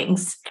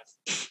feelings.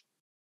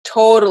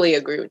 Totally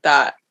agree with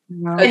that.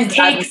 And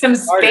take some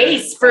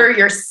space for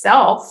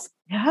yourself.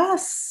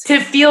 Yes. To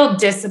feel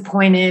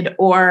disappointed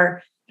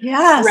or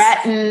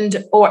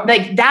threatened or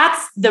like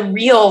that's the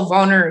real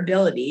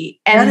vulnerability.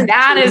 And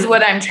that is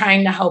what I'm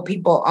trying to help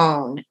people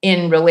own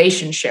in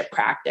relationship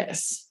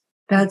practice.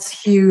 That's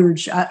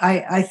huge.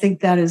 I think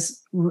that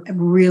is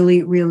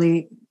really,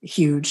 really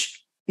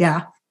huge.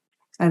 Yeah.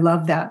 I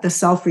love that. The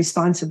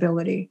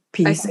self-responsibility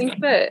piece. I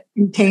think that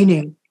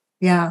containing.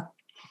 Yeah.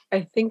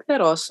 I think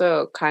that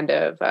also kind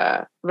of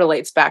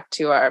relates back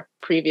to our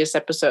previous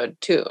episode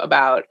too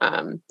about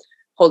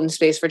holding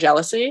space for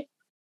jealousy,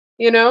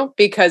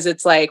 because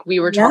it's like we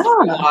were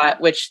talking a lot,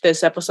 which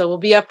this episode will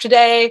be up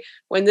today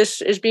when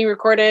this is being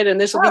recorded and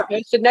this will be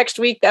posted next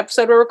week, the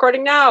episode we're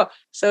recording now.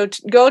 So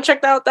go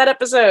check out that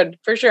episode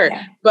for sure.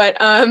 Yeah.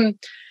 But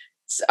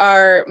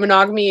our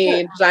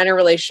monogamy designer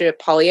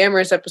relationship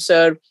polyamorous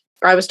episode,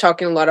 I was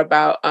talking a lot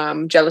about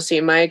jealousy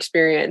in my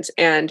experience.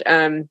 And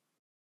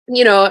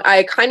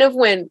I kind of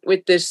went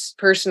with this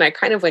person, I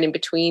kind of went in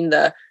between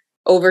the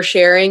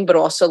oversharing, but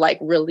also like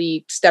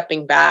really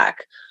stepping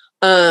back.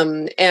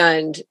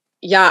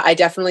 I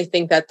definitely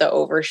think that the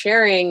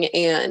oversharing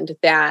and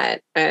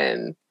that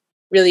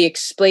really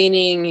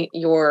explaining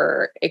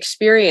your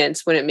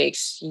experience when it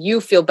makes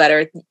you feel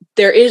better,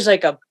 there is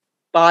like a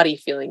body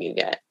feeling you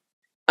get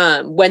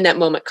when that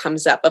moment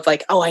comes up of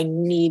like, oh, I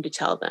need to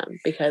tell them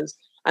because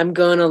I'm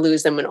going to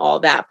lose them and all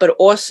that. But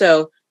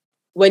also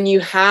when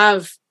you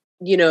have,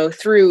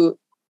 through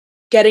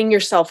getting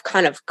yourself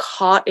kind of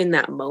caught in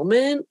that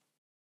moment,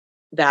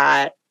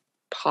 that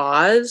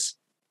pause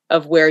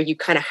of where you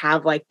kind of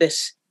have like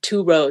this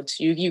two roads.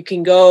 You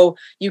can go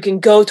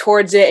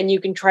towards it and you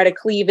can try to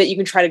cleave it. You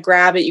can try to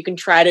grab it. You can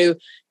try to,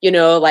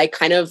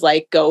 kind of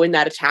like go in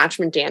that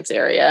attachment dance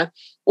area,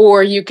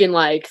 or you can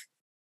like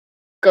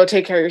go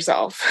take care of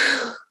yourself.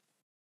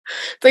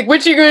 It's like,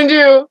 what you going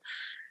to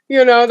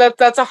do?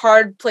 That's a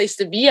hard place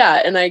to be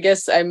at. And I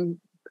guess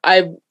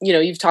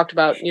you've talked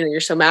about, your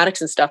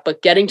somatics and stuff,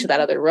 but getting to that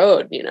other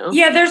road,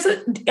 Yeah,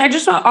 I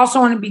just also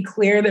want to be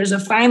clear. There's a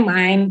fine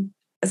line,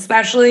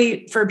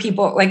 especially for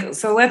people like,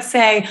 so let's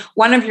say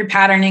one of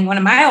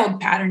my old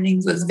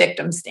patternings was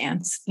victim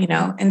stance,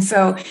 and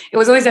so it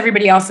was always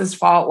everybody else's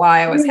fault while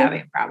I was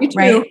having a problem,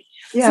 right?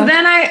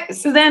 Yeah.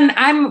 So then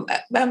I'm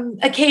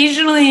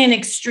occasionally an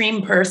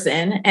extreme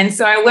person. And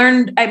so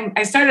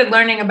I started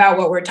learning about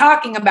what we're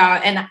talking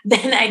about. And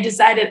then I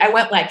decided I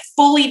went like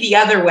fully the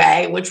other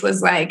way, which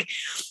was like,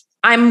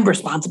 I'm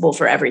responsible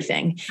for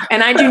everything.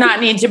 And I do not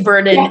need to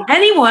burden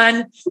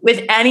anyone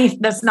with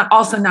that's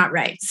also not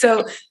right.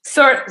 So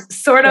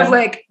sort of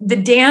like the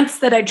dance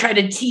that I try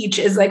to teach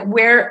is like,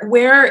 where's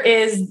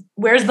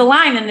the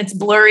line? And it's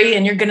blurry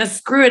and you're going to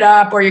screw it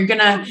up or you're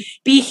going to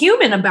be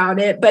human about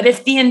it. But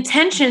if the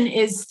intention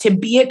is to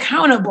be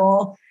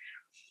accountable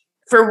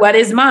for what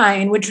is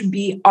mine, which would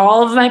be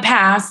all of my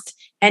past,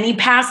 any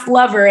past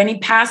lover, any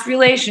past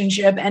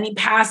relationship, any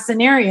past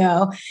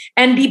scenario,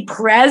 and be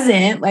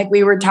present, like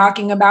we were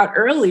talking about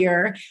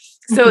earlier.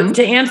 So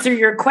to answer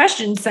your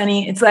question,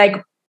 Sunny, it's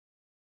like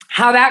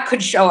how that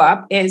could show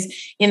up is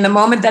in the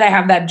moment that I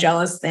have that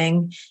jealous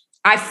thing,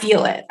 I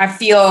feel it. I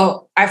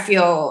feel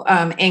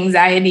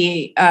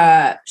anxiety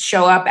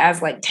show up as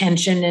like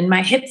tension in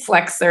my hip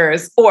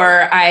flexors,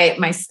 or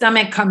my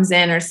stomach comes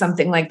in, or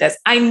something like this.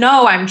 I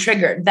know I'm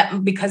triggered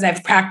because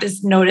I've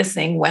practiced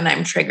noticing when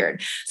I'm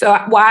triggered. So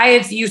why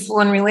it's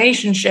useful in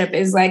relationship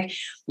is like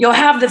you'll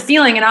have the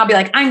feeling, and I'll be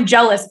like, I'm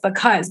jealous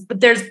because.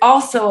 But there's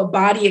also a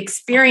body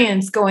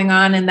experience going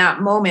on in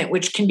that moment,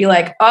 which can be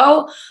like,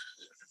 oh,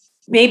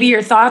 maybe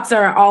your thoughts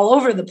are all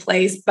over the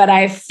place, but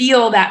I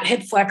feel that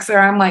hip flexor.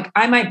 I'm like,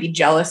 I might be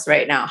jealous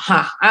right now.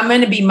 I'm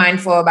going to be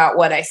mindful about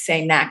what I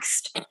say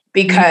next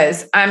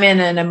because I'm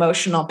in an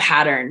emotional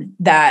pattern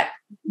that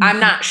I'm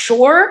not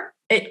sure.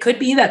 It could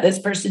be that this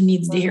person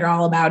needs to hear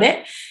all about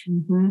it.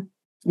 Mm-hmm.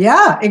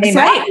 Yeah,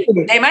 exactly.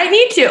 They might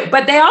need to,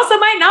 but they also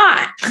might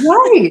not.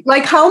 Right.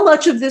 Like how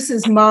much of this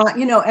is and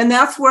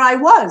that's where I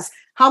was.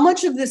 How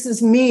much of this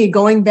is me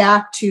going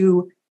back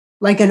to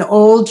like an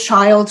old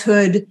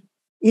childhood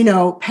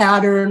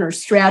pattern or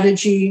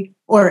strategy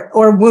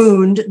or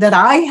wound that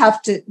I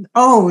have to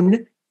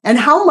own, and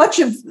how much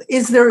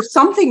is there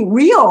something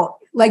real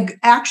like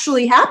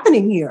actually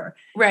happening here?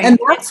 Right. And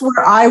that's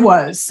where I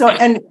was. So,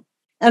 and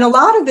And a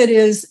lot of it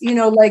is,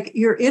 like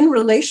you're in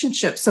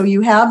relationships. So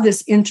you have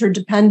this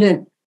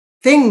interdependent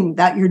thing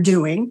that you're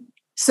doing.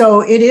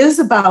 So it is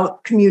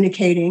about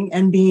communicating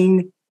and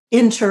being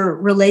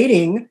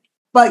interrelating,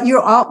 but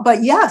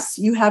yes,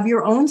 you have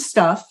your own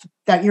stuff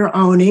that you're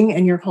owning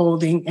and you're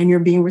holding and you're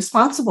being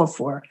responsible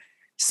for.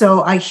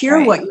 So I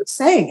hear what you're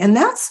saying, and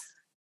that's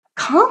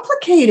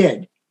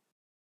complicated.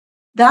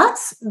 That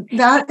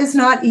is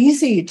not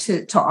easy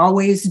to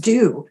always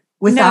do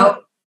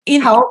without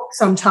help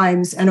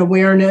sometimes, and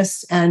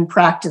awareness and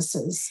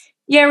practices.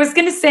 Yeah, I was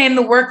going to say, in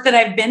the work that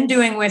I've been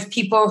doing with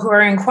people who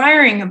are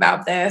inquiring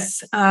about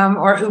this,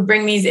 or who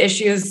bring these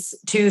issues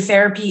to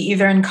therapy,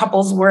 either in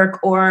couples work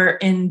or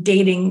in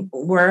dating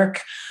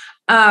work,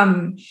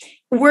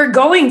 we're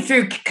going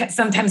through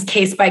sometimes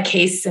case by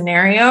case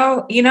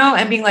scenario,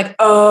 and being like,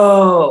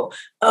 oh,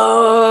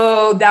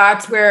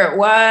 that's where it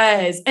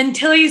was,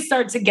 until you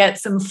start to get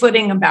some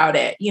footing about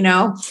it,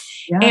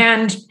 Yeah.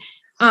 And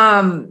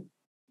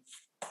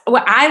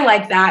well, I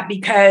like that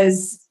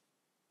because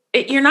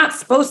you're not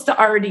supposed to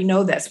already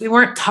know this. We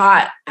weren't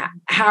taught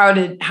how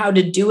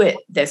to do it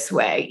this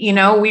way.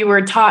 We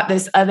were taught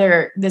this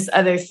other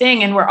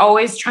thing, and we're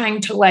always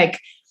trying to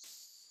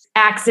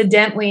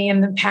accidentally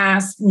in the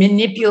past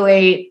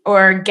manipulate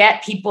or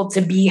get people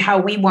to be how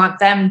we want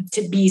them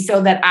to be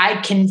so that I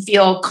can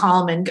feel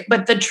calm.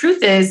 But the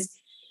truth is,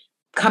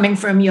 coming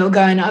from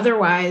yoga and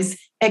otherwise,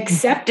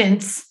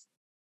 acceptance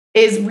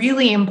is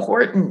really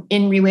important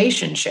in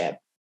relationship.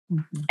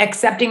 Mm-hmm.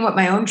 Accepting what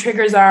my own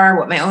triggers are,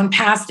 what my own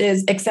past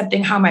is,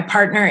 accepting how my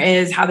partner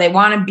is, how they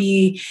want to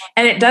be.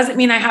 And it doesn't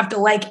mean I have to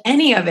like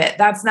any of it.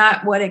 That's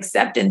not what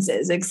acceptance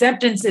is.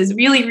 Acceptance is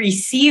really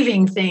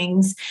receiving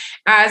things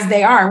as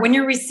they are. When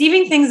you're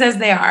receiving things as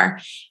they are,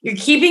 you're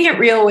keeping it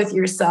real with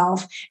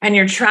yourself, and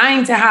you're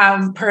trying to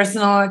have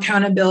personal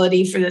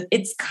accountability for this.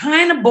 It's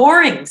kind of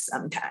boring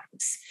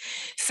sometimes.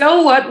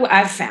 So what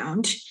I've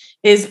found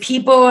is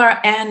people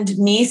and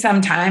me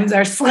sometimes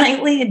are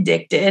slightly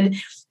addicted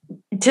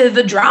to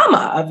the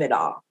drama of it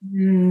all.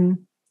 Mm.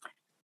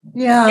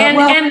 Yeah.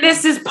 And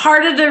this is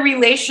part of the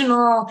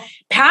relational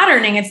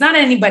patterning. It's not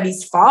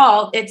anybody's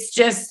fault. It's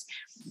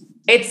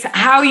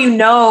how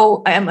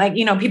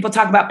people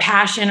talk about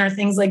passion or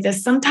things like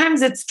this.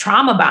 Sometimes it's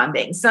trauma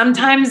bonding.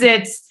 Sometimes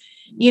it's,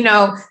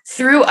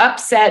 through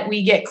upset,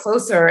 we get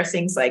closer, or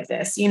things like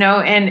this, this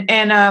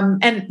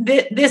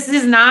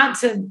is not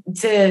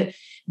to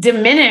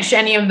diminish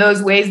any of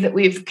those ways that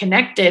we've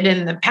connected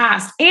in the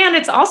past. And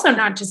it's also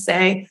not to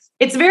say,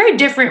 it's very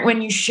different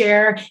when you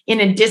share in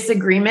a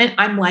disagreement,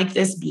 I'm like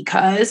this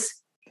because,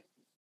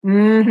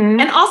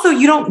 and also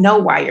you don't know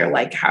why you're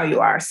like how you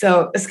are.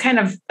 So it's kind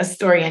of a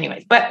story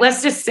anyways, but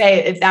let's just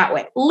say it that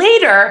way.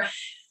 Later,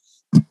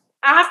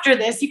 after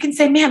this, you can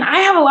say, man, I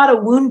have a lot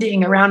of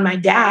wounding around my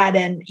dad.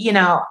 And,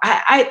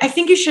 I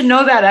think you should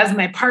know that as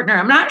my partner.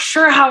 I'm not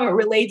sure how it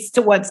relates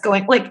to what's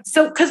going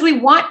because we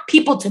want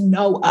people to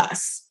know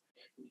us.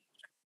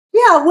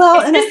 Yeah,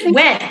 well,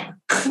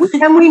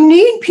 and we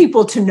need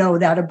people to know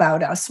that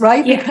about us,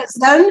 right? Yeah.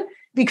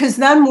 Because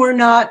then we're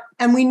not,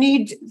 and we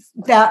need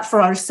that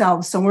for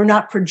ourselves. So we're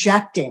not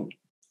projecting.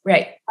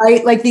 Right.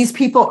 Like these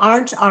people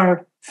aren't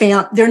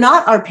they're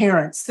not our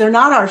parents. They're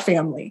not our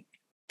family.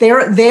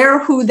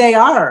 They're who they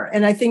are.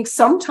 And I think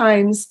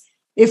sometimes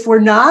if we're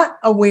not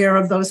aware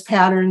of those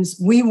patterns,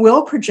 we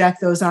will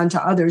project those onto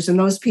others, and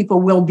those people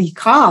will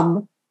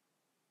become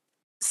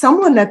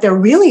someone that they're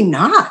really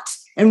not.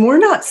 And we're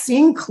not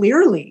seeing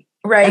clearly.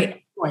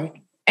 Right.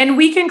 And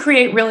we can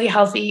create really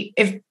healthy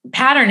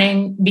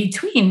patterning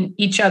between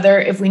each other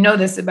if we know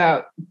this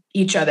about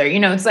each other.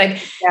 It's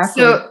like,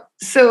 exactly.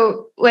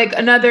 So like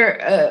another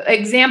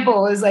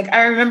example is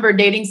I remember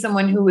dating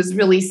someone who was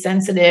really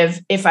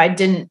sensitive if I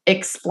didn't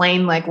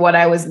explain what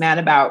I was mad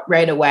about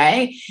right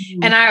away.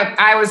 Mm-hmm. And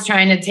I was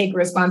trying to take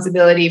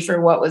responsibility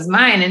for what was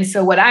mine. And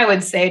so what I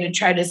would say to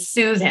try to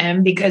soothe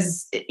him,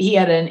 because he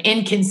had an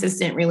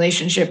inconsistent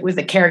relationship with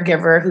a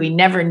caregiver who he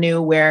never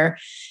knew where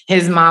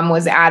his mom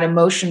was at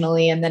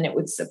emotionally, and then it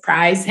would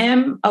surprise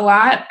him a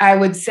lot. I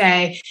would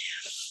say,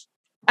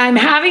 I'm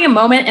having a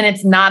moment and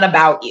it's not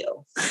about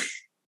you.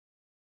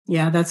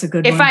 Yeah, that's a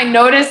good one. If I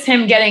notice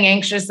him getting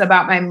anxious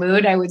about my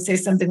mood, I would say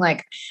something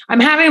like, I'm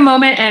having a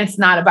moment and it's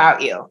not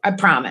about you. I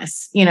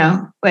promise,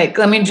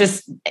 let me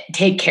just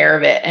take care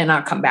of it and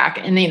I'll come back.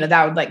 And,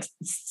 that would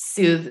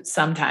soothe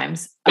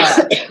sometimes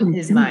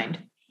his mind.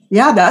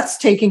 Yeah, that's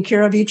taking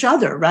care of each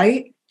other,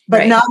 right?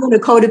 But not in a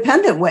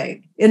codependent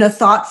way, in a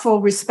thoughtful,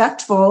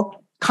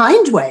 respectful,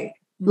 kind way.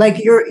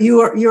 Like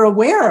you're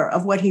aware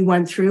of what he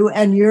went through,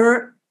 and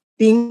you're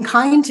being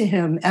kind to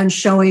him and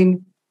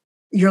showing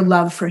your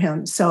love for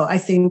him. So I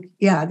think,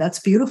 that's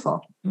beautiful.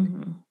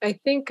 Mm-hmm. I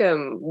think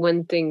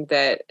one thing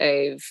that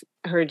I've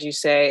heard you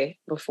say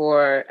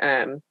before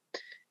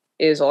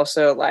is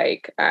also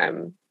I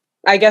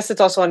guess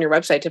it's also on your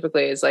website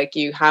typically, is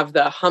you have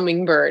the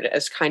hummingbird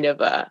as kind of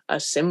a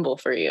symbol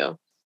for you.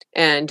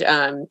 And,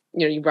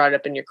 you brought it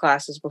up in your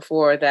classes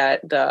before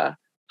that the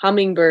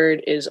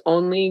hummingbird is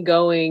only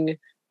going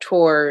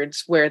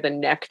towards where the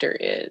nectar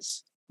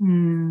is.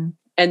 Mm.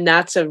 And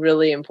that's a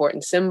really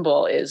important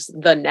symbol, is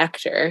the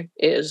nectar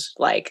is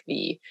like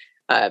the,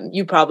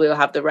 you probably will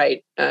have the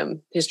right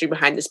history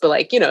behind this, but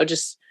like,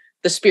 just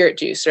the spirit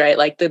juice, right?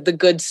 Like the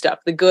good stuff,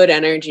 the good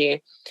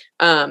energy,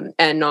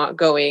 and not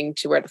going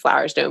to where the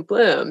flowers don't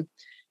bloom.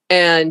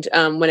 And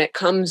when it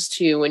comes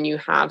to when you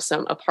have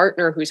a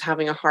partner who's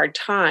having a hard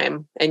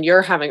time and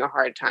you're having a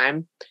hard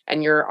time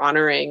and you're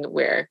honoring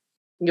where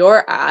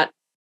you're at,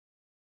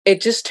 it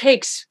just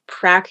takes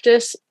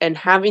practice and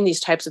having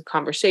these types of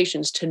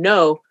conversations to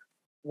know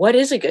what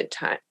is a good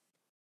time.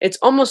 It's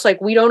almost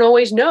like we don't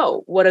always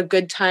know what a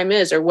good time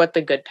is or what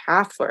the good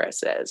path for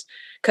us is.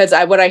 Because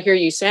what I hear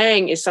you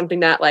saying is something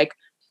that, like,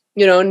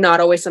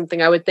 not always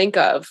something I would think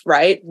of,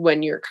 right?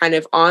 When you're kind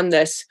of on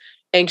this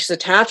anxious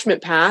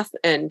attachment path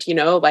and,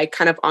 like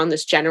kind of on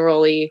this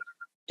generally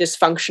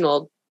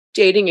dysfunctional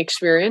dating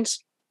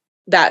experience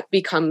that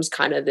becomes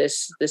kind of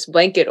this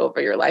blanket over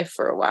your life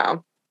for a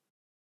while,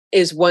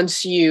 is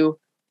once you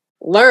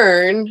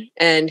learn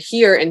and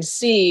hear and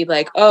see,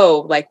 like,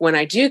 oh, like when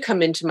I do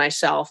come into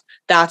myself,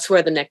 that's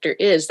where the nectar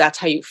is. That's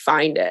how you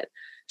find it.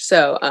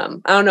 So I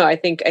don't know. I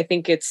think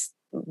it's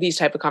these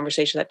type of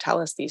conversations that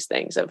tell us these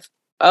things of,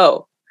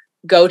 oh,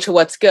 go to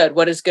what's good.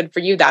 What is good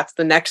for you? That's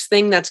the next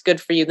thing that's good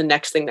for you. The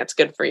next thing that's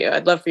good for you.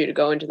 I'd love for you to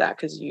go into that,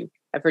 because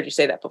I've heard you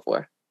say that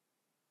before.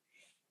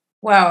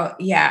 Well,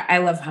 yeah, I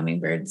love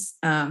hummingbirds.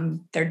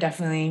 They're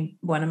definitely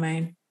one of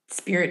my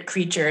spirit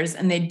creatures,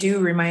 and they do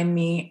remind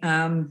me,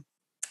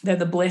 they're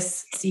the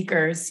bliss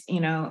seekers,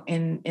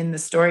 in the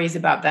stories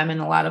about them in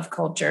a lot of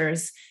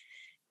cultures.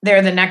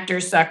 They're the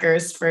nectar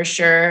suckers for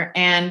sure.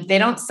 And they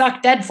don't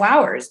suck dead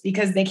flowers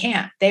because they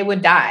can't. They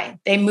would die.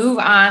 They move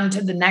on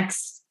to the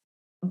next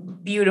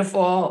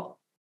beautiful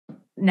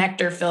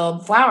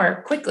nectar-filled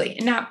flower quickly.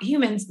 And now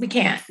humans, we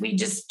can't. We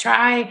just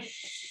try,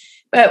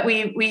 but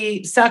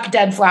we suck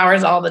dead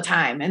flowers all the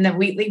time. And then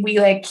we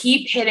like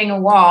keep hitting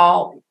a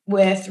wall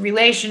with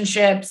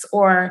relationships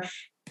or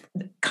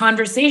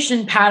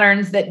conversation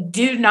patterns that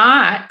do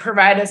not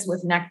provide us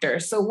with nectar.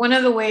 So one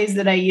of the ways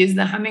that I use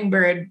the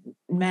hummingbird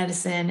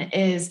medicine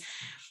is,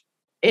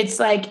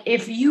 it's like,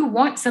 if you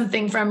want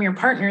something from your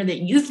partner that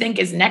you think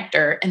is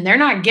nectar and they're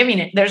not giving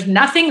it, there's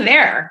nothing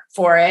there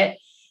for it,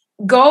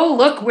 go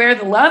look where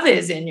the love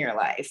is in your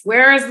life.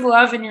 Where is the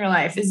love in your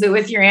life? Is it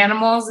with your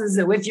animals? Is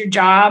it with your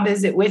job?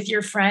 Is it with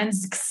your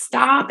friends?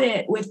 Stop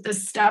it with the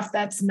stuff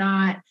that's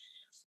not,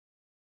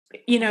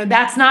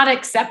 that's not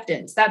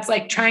acceptance. That's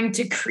like trying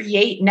to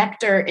create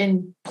nectar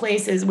in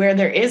places where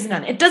there is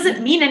none. It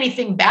doesn't mean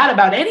anything bad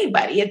about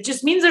anybody. It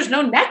just means there's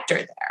no nectar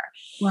there.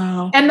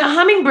 Wow. And the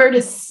hummingbird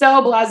is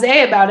so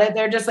blasé about it.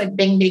 They're just like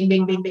bing, bing,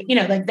 bing, bing, bing.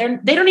 Like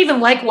they don't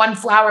even like one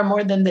flower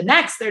more than the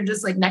next. They're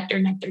just like nectar,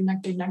 nectar,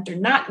 nectar, nectar.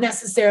 Not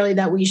necessarily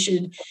that we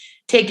should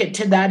take it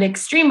to that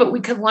extreme, but we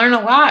could learn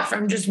a lot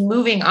from just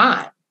moving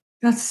on.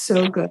 That's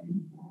so good.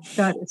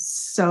 That is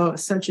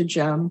such a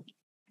gem.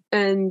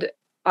 And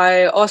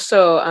I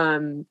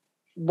also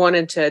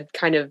wanted to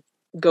kind of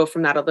go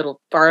from that a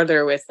little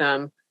farther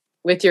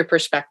with your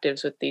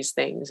perspectives with these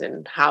things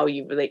and how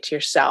you relate to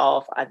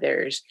yourself,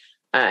 others.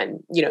 And,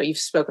 you've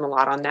spoken a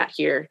lot on that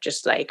here,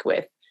 just like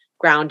with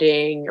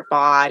grounding your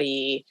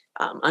body,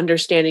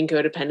 understanding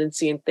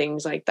codependency and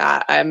things like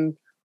that. I'm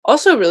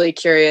also really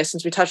curious,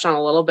 since we touched on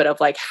a little bit of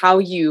like how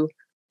you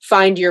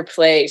find your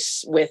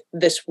place with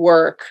this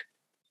work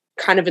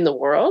kind of in the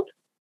world,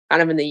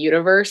 kind of in the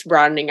universe,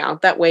 broadening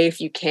out that way if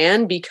you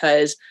can,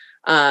 because,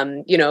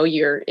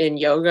 you're in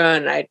yoga,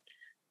 and I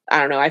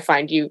don't know, I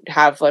find you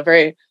have a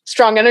very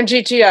strong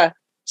energy to you.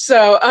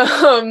 So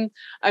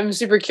I'm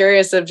super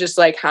curious of just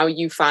like how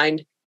you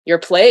find your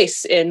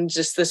place in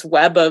just this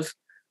web of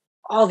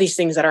all these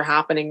things that are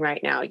happening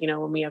right now.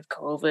 When we have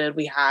COVID,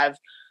 we have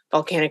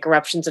volcanic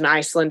eruptions in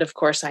Iceland. Of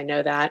course, I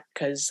know that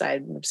because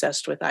I'm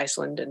obsessed with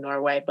Iceland and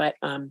Norway, but,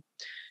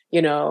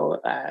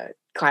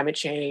 climate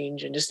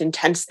change and just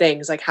intense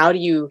things. Like, how do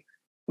you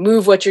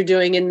move what you're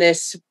doing in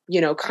this,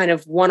 kind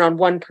of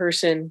one-on-one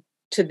person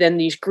to then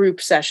these group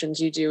sessions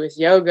you do with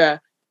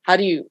yoga? How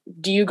do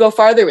you go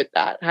farther with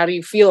that? How do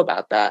you feel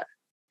about that?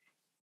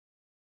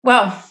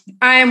 Well,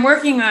 I am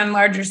working on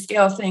larger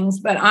scale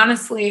things, but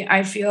honestly,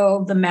 I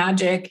feel the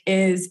magic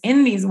is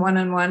in these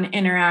one-on-one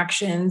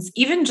interactions,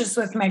 even just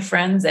with my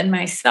friends and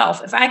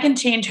myself. If I can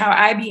change how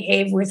I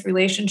behave with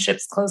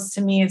relationships close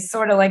to me, it's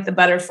sort of like the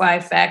butterfly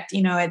effect.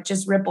 It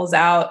just ripples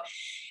out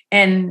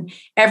and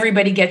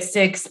everybody gets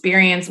to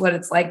experience what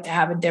it's like to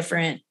have a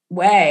different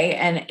way.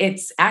 And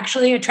it's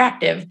actually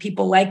attractive.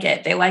 People like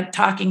it. They like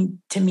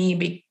talking to me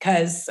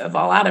because of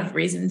a lot of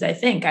reasons, I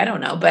think. I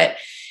don't know. But,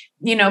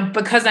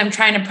 because I'm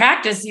trying to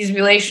practice these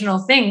relational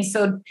things.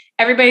 So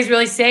everybody's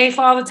really safe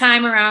all the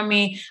time around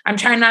me. I'm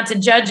trying not to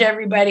judge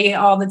everybody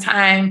all the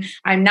time.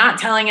 I'm not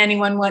telling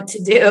anyone what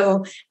to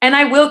do. And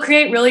I will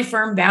create really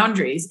firm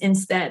boundaries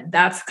instead.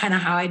 That's kind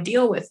of how I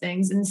deal with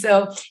things. And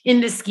so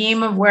in the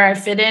scheme of where I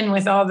fit in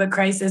with all the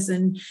crisis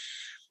and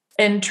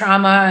and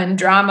trauma and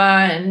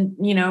drama and,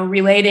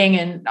 relating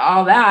and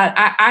all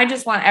that. I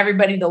just want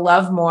everybody to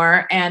love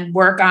more and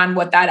work on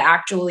what that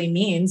actually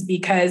means,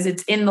 because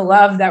it's in the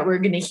love that we're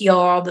going to heal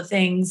all the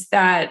things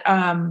that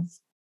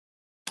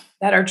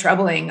are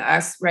troubling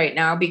us right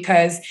now.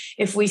 Because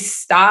if we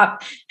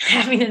stop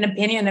having an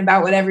opinion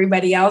about what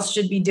everybody else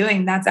should be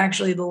doing, that's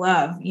actually the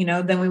love,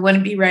 then we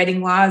wouldn't be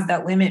writing laws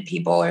that limit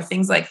people or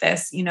things like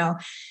this.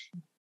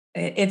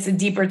 It's a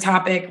deeper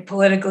topic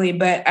politically,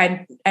 but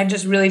I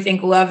just really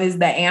think love is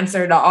the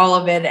answer to all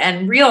of it.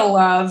 And real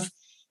love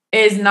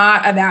is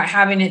not about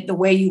having it the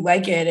way you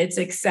like it. It's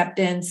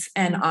acceptance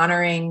and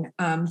honoring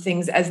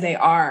things as they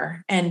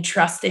are, and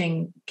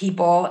trusting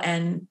people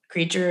and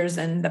creatures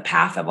and the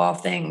path of all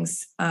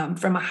things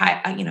from a high,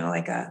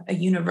 like a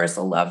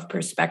universal love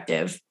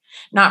perspective,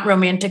 not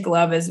romantic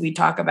love as we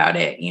talk about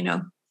it, You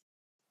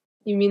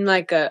mean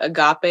like a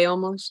agape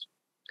almost,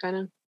 kind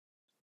of?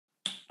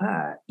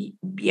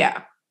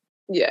 Yeah.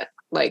 Yeah.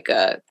 Like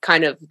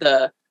kind of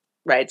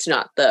right. It's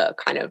not the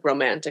kind of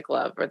romantic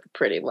love or the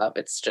pretty love.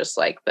 It's just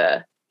like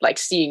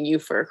seeing you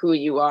for who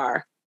you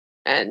are,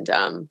 and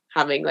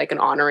having like an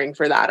honoring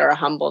for that, or a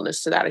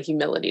humbleness to that, a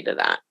humility to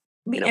that.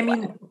 I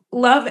mean,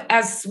 love,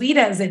 as sweet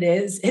as it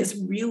is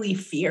really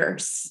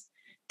fierce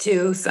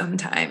too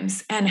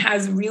sometimes, and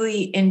has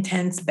really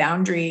intense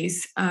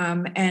boundaries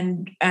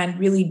and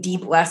really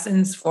deep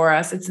lessons for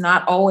us. It's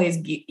not always,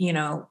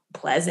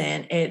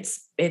 pleasant.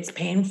 It's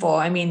painful.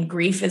 I mean,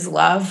 grief is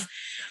love.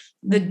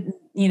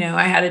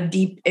 I had a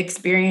deep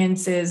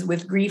experiences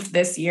with grief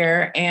this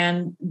year,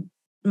 and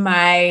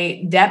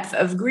my depth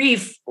of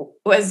grief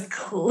was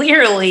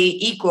clearly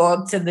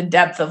equal to the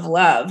depth of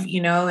love,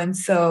 and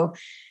so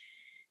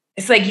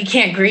it's like, you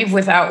can't grieve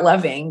without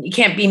loving. You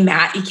can't be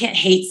mad. You can't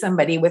hate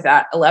somebody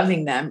without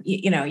loving them.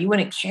 You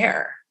wouldn't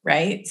care.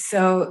 Right.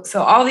 So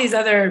all these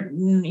other,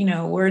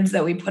 words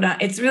that we put on,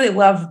 it's really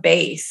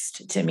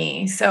love-based to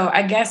me. So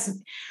I guess,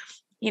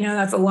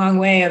 that's a long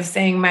way of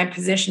saying my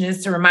position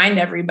is to remind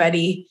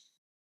everybody,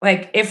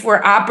 like, if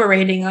we're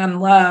operating on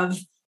love,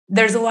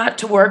 there's a lot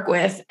to work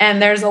with,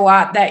 and there's a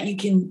lot that you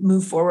can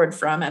move forward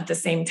from at the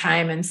same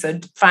time. And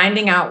so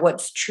finding out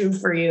what's true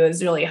for you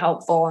is really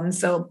helpful. And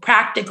so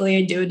practically,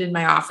 I do it in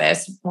my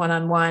office,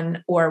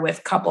 one-on-one or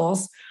with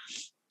couples.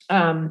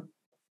 I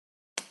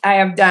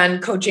have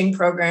done coaching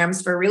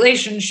programs for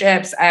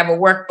relationships. I have a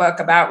workbook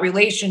about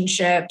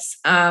relationships.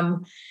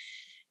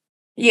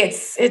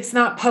 It's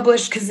not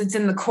published because it's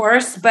in the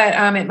course, but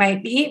it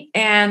might be.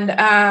 And,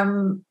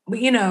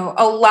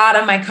 a lot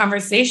of my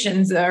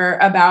conversations are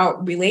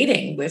about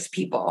relating with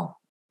people.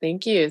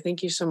 Thank you.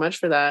 Thank you so much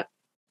for that.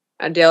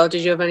 Dale,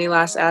 did you have any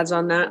last ads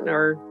on that?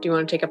 Or do you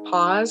want to take a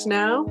pause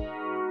now?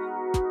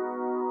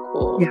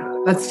 Cool. Yeah,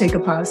 let's take a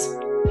pause.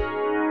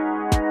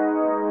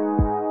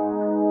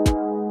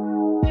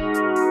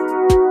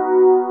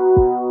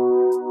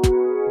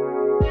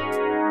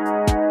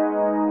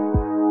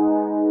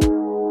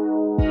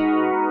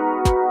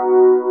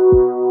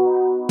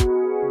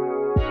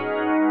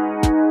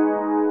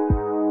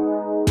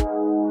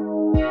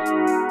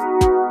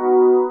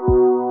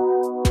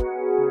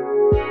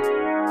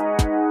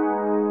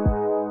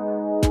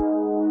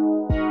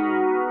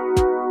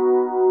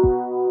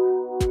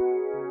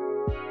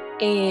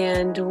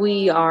 And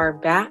we are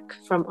back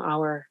from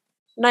our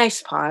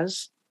nice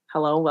pause.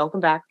 Hello, welcome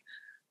back.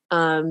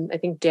 I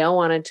think Dale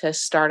wanted to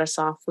start us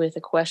off with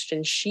a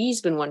question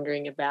she's been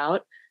wondering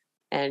about.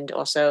 And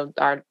also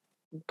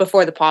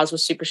before the pause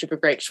was super, super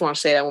great. Just want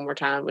to say that one more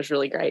time. It was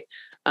really great.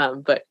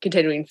 But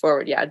continuing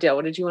forward. Yeah, Dale,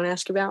 what did you want to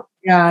ask about?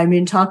 Yeah, I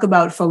mean, talk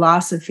about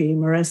philosophy,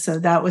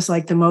 Marissa. That was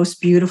like the most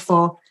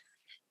beautiful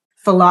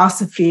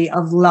philosophy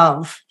of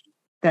love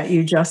that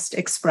you just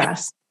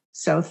expressed.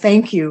 So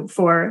thank you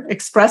for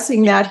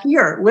expressing that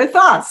here with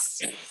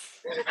us.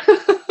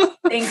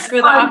 Thanks for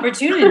the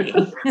opportunity.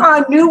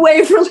 On New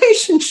Wave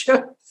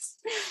Relationships.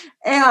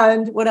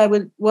 And what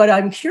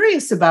I'm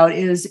curious about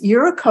is,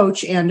 you're a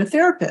coach and a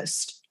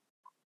therapist.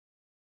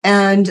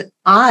 And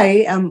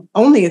I am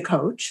only a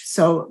coach,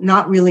 so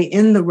not really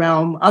in the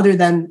realm other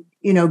than,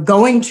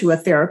 going to a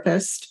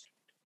therapist.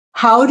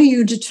 How do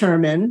you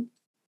determine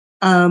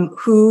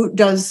who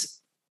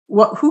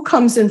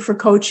comes in for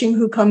coaching,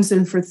 who comes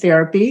in for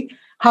therapy?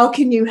 How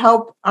can you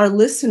help our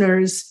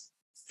listeners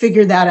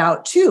figure that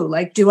out too?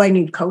 Like, do I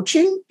need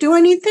coaching? Do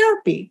I need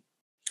therapy?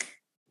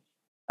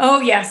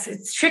 Oh, yes.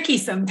 It's tricky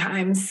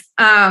sometimes.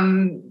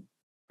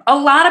 A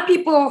lot of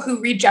people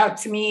who reach out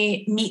to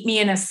me meet me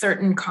in a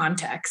certain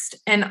context.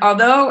 And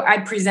although I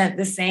present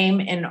the same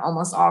in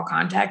almost all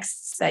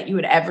contexts that you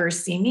would ever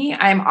see me,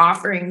 I'm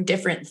offering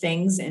different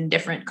things in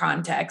different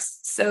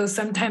contexts. So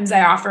sometimes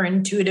I offer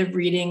intuitive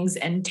readings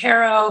and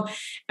tarot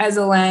as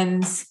a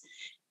lens.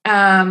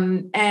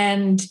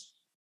 And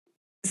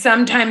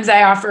sometimes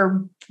I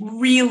offer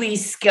really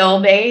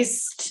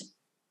skill-based,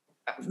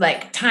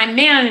 like time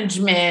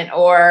management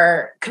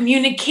or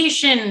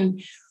communication.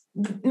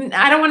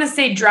 I don't want to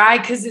say dry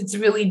because it's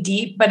really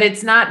deep, but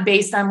it's not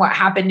based on what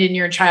happened in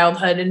your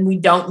childhood, and we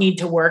don't need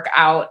to work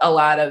out a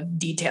lot of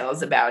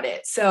details about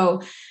it.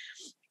 So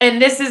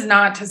and this is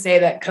not to say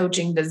that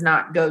coaching does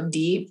not go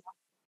deep.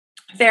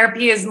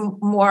 Therapy is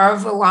more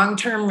of a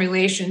long-term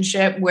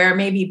relationship where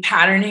maybe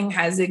patterning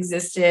has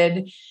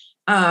existed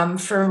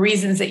for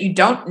reasons that you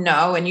don't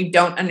know and you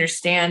don't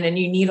understand, and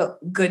you need a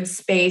good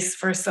space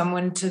for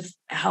someone to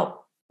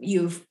help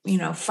you,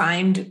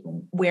 find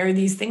where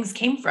these things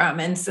came from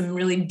and some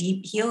really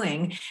deep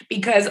healing.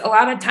 Because a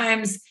lot of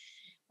times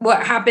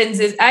what happens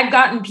is I've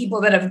gotten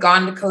people that have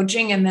gone to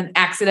coaching and then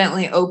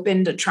accidentally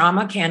opened a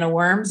trauma can of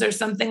worms or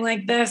something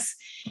like this,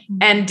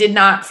 and did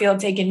not feel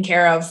taken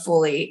care of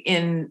fully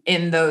in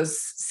those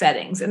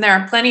settings. And there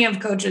are plenty of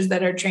coaches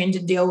that are trained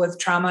to deal with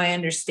trauma. I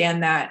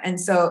understand that. And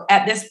so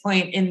at this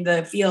point in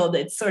the field,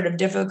 it's sort of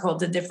difficult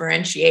to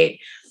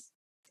differentiate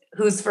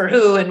who's for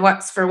who and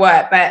what's for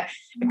what. But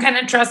I kind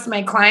of trust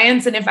my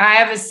clients. And if I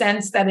have a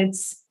sense that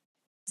it's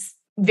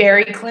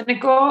very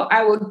clinical,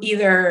 I will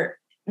either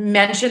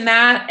mention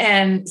that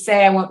and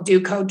say I won't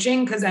do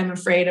coaching because I'm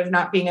afraid of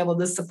not being able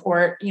to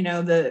support,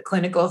 the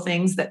clinical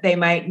things that they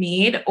might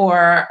need,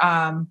 or,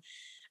 I'll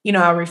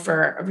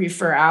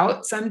refer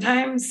out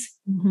sometimes.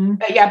 Mm-hmm.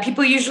 But yeah,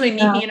 people usually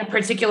meet me in a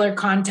particular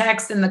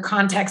context, and the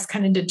context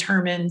kind of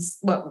determines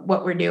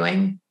what we're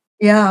doing.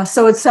 Yeah.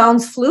 So it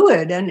sounds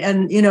fluid.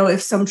 And,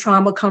 if some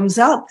trauma comes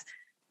up,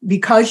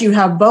 because you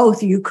have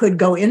both, you could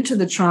go into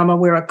the trauma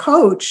where a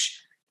coach,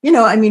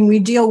 we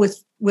deal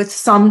with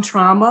some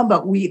trauma,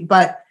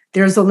 but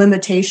there's a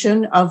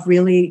limitation of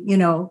really,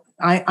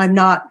 I'm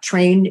not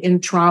trained in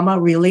trauma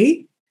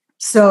really.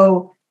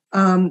 So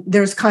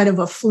there's kind of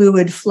a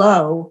fluid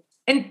flow.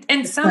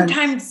 And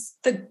sometimes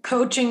the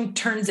coaching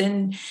turns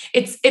in,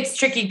 it's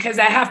tricky because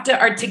I have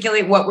to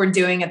articulate what we're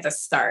doing at the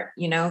start.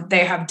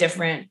 They have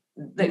different.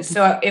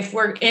 So if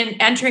we're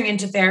entering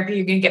into therapy,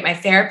 you're going to get my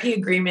therapy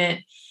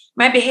agreement.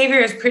 My behavior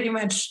is pretty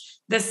much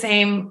the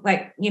same,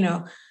 like,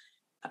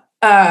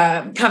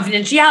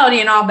 confidentiality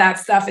and all that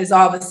stuff is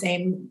all the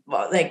same,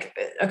 like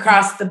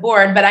across the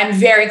board, but I'm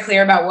very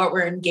clear about what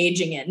we're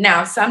engaging in.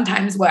 Now,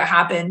 sometimes what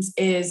happens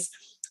is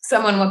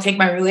someone will take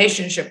my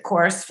relationship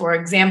course, for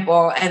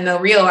example, and they'll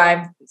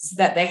realize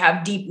that they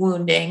have deep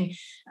wounding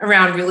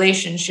around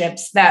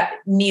relationships that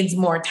needs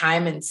more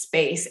time and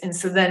space. And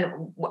so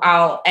then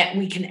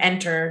we can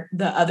enter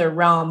the other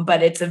realm,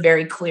 but it's a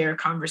very clear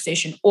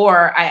conversation.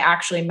 Or I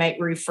actually might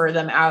refer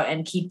them out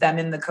and keep them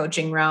in the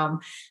coaching realm,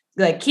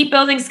 like keep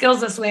building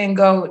skills this way and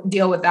go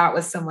deal with that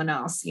with someone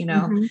else,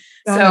 Mm-hmm.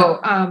 So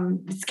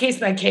it's case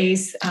by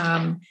case.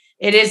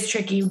 It is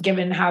tricky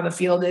given how the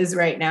field is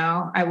right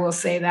now. I will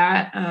say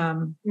that.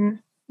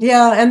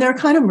 Yeah. And they're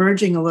kind of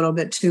merging a little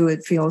bit too.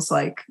 It feels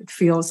like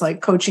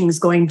coaching is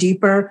going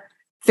deeper.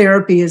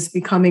 Therapy is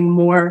becoming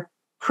more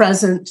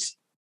present,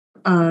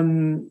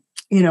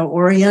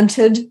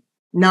 oriented,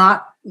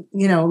 not,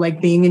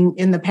 like being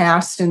in the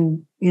past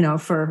and,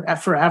 for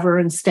forever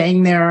and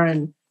staying there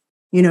and,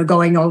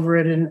 going over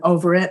it and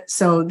over it.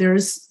 So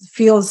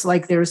feels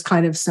like there's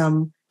kind of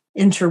some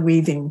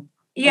interweaving.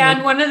 Yeah.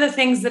 And one of the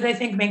things that I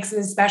think makes it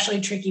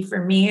especially tricky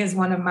for me is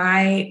one of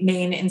my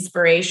main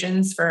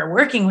inspirations for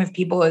working with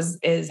people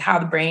is how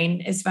the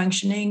brain is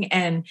functioning.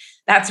 And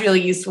that's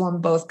really useful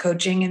in both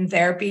coaching and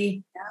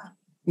therapy.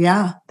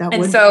 Yeah.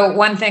 So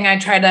one thing I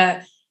try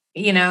to,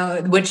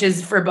 which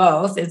is for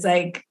both, it's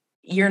like,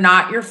 you're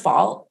not your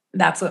fault.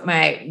 That's what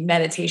my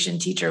meditation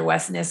teacher,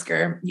 Wes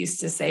Nisker,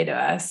 used to say to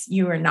us.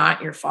 You are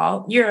not your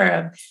fault.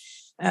 You're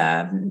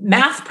a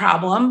math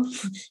problem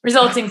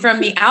resulting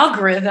from the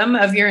algorithm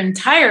of your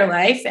entire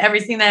life,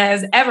 everything that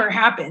has ever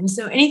happened.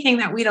 So anything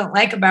that we don't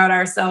like about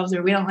ourselves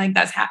or we don't like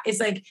it's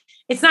like,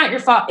 it's not your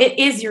fault. It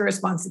is your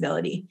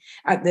responsibility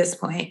at this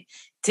point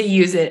to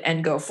use it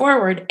and go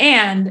forward.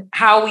 And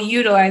how we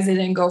utilize it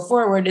and go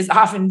forward is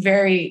often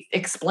very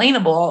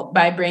explainable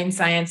by brain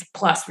science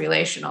plus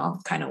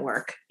relational kind of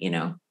work,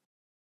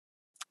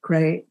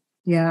 Great.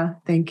 Yeah.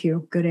 Thank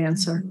you. Good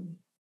answer.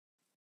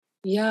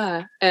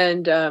 Yeah.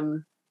 And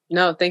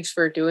no, thanks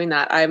for doing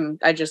that.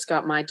 I just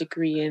got my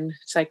degree in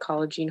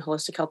psychology and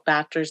holistic health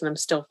bachelor's, and I'm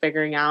still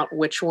figuring out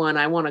which one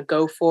I want to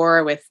go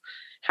for with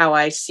how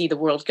I see the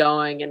world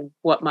going and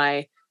what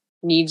my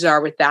needs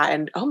are with that.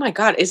 And oh my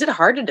God, is it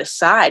hard to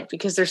decide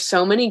because there's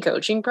so many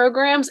coaching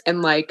programs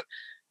and like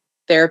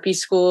therapy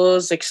school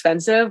is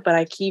expensive, but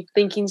I keep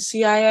thinking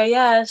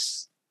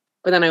CIIS.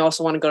 But then I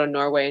also want to go to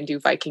Norway and do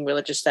Viking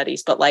religious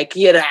studies. But like,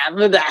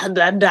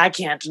 I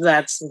can't.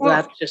 That's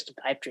just a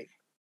pipe dream.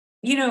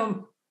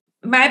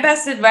 My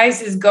best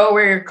advice is go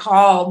where you're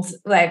called,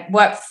 like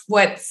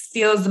what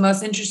feels the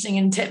most interesting,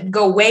 and to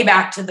go way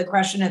back to the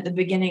question at the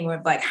beginning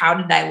of like, how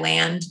did I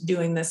land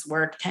doing this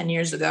work 10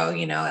 years ago,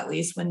 at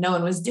least when no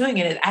one was doing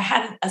it. I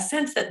had a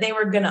sense that they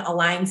were going to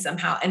align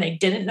somehow and I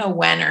didn't know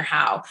when or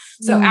how.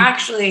 So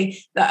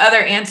actually the other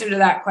answer to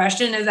that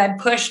question is I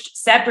pushed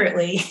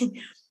separately.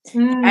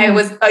 I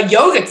was a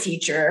yoga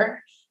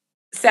teacher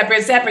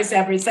separate.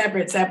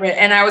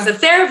 And I was a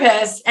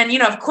therapist. And,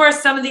 of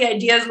course, some of the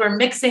ideas were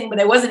mixing, but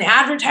I wasn't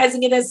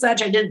advertising it as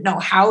such. I didn't know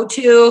how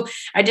to.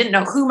 I didn't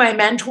know who my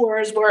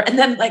mentors were. And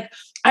then,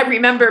 I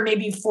remember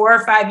maybe 4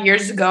 or 5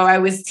 years ago, I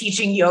was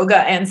teaching yoga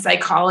and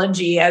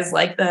psychology as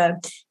the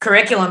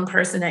curriculum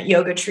person at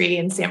Yoga Tree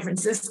in San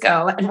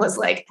Francisco, and was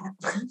like,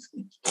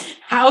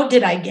 how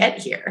did I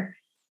get here?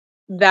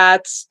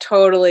 That's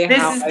totally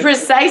this is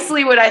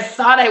precisely what I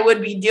thought I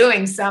would be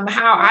doing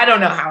somehow. I don't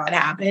know how it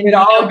happened,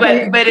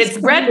 but it's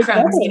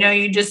breadcrumbs.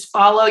 You just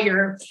follow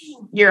your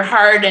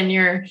heart and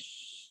your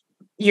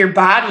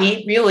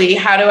body. Really,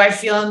 how do I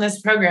feel in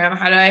this program?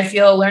 How do I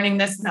feel learning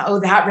this?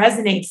 Oh, that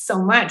resonates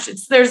so much.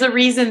 There's a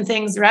reason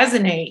things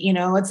resonate.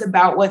 It's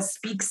about what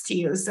speaks to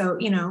you. So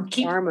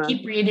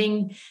keep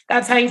reading.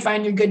 That's how you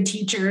find your good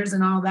teachers,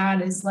 and all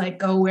that is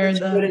go where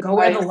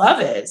the love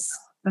is.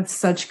 That's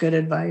such good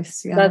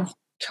advice. Yeah. That's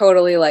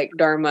totally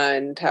Dharma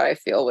and how I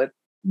feel with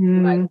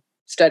my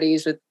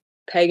studies with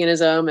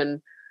paganism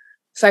and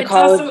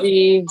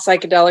psychology,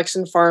 psychedelics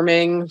and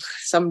farming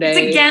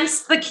someday. It's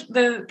against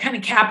the kind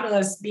of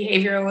capitalist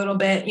behavior a little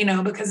bit,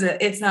 because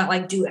it's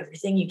not do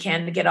everything you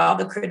can to get all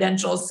the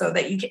credentials so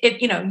that you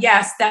can,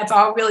 yes, that's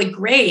all really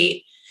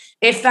great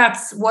if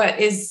that's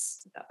what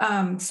is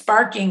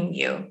sparking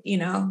you.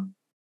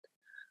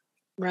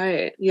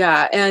 Right.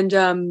 Yeah.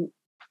 And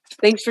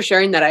thanks for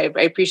sharing that. I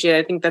appreciate it.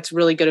 I think that's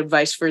really good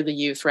advice for the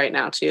youth right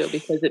now too,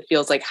 because it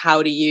feels like,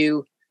 how do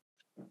you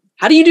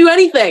do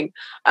anything?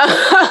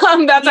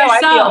 That's yourself.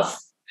 How I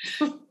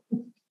feel.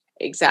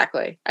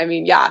 Exactly. I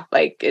mean, yeah,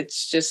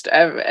 it's just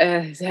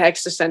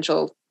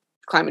existential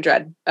climate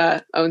dread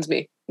owns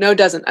me. No, it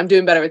doesn't. I'm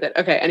doing better with it.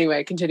 Okay.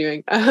 Anyway,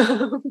 continuing.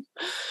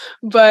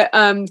 But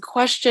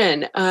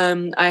question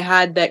I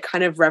had that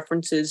kind of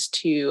references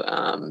to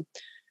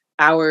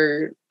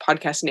our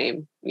podcast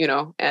name,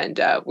 and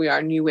we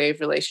are New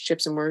Wave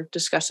Relationships, and we're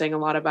discussing a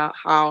lot about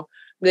how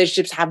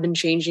relationships have been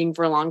changing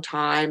for a long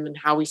time and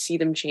how we see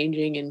them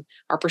changing and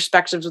our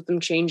perspectives with them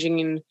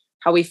changing and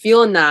how we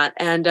feel in that.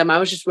 And I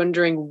was just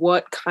wondering,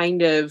 what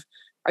are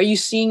you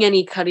seeing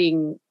any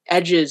cutting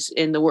edges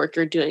in the work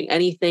you're doing?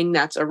 Anything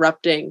that's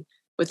erupting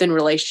within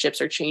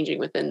relationships or changing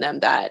within them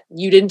that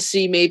you didn't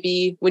see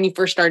maybe when you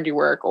first started your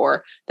work,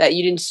 or that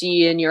you didn't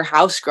see in your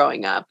house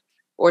growing up,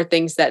 or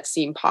things that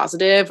seem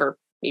positive or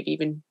maybe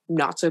even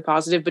not so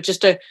positive, but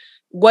just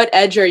what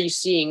edge are you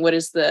seeing? What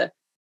is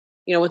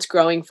what's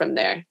growing from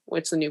there?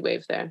 What's the new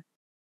wave there?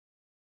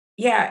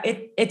 Yeah,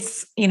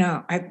 it's,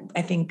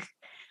 I think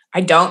I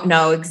don't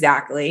know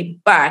exactly,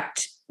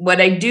 but what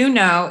I do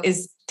know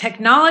is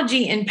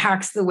technology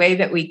impacts the way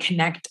that we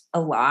connect a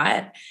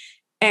lot.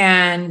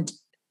 And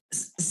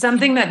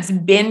something that's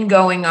been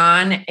going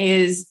on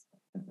is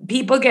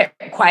people get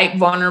quite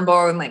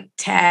vulnerable in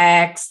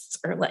texts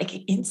or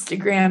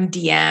Instagram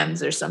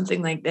DMs or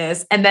something like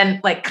this, and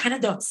then kind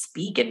of don't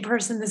speak in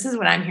person. This is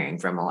what I'm hearing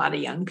from a lot of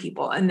young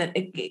people, and that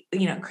it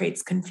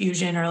creates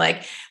confusion, or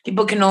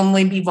people can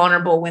only be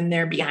vulnerable when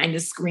they're behind a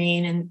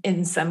screen, and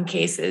in some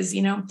cases,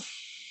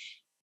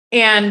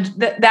 And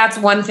that's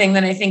one thing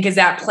that I think is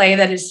at play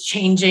that is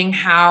changing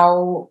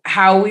how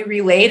we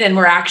relate. And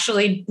we're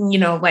actually,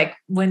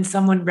 when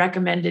someone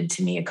recommended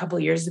to me a couple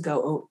of years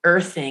ago,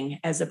 earthing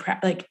as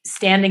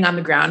standing on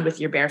the ground with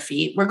your bare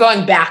feet, we're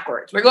going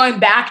backwards. We're going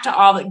back to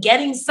all the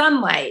getting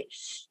sunlight,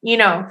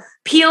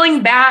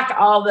 peeling back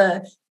all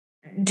the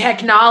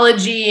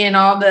technology and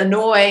all the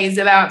noise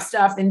about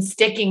stuff and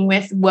sticking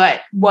with what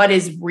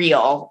is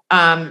real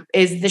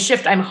is the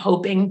shift I'm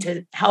hoping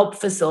to help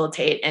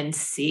facilitate and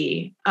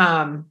see.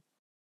 Another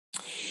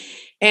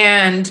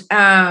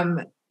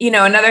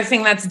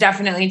thing that's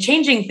definitely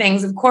changing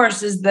things, of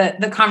course, is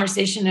the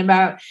conversation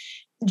about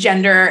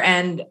gender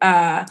and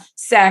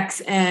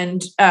sex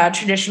and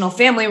traditional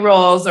family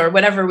roles, or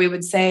whatever we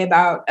would say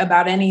about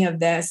any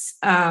of this.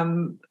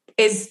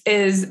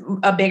 Is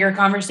a bigger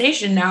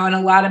conversation now. And a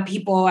lot of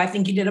people, I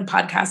think you did a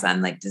podcast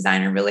on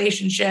designer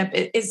relationship.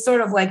 It's sort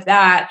of like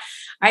that.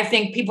 I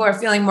think people are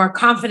feeling more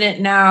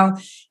confident now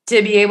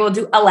to be able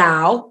to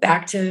allow,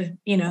 back to,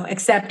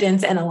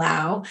 acceptance, and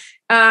allow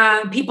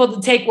people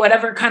to take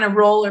whatever kind of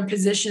role or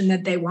position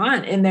that they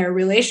want in their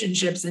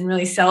relationships, and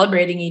really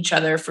celebrating each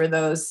other for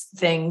those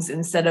things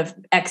instead of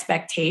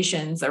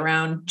expectations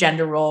around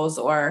gender roles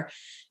or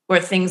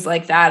things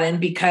like that. And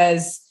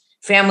because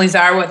families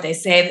are what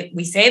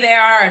we say they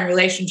are, and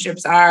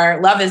relationships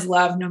are, love is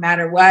love no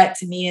matter what,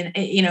 to me. And,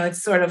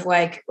 it's sort of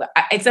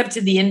it's up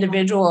to the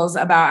individuals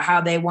about how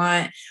they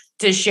want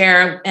to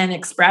share and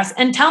express,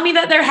 and tell me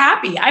that they're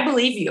happy. I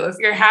believe you. If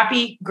you're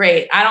happy,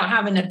 great. I don't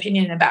have an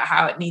opinion about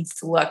how it needs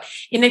to look.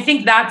 And I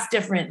think that's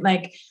different.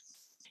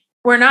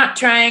 We're not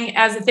trying,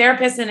 as a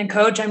therapist and a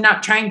coach, I'm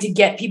not trying to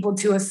get people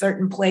to a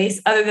certain place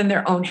other than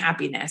their own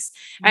happiness.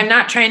 I'm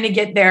not trying to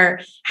get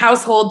their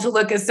household to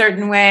look a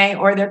certain way,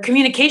 or their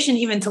communication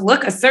even to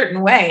look a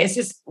certain way. It's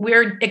just,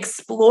 we're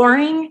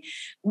exploring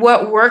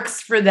what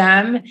works for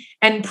them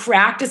and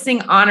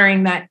practicing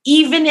honoring that,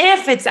 even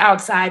if it's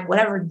outside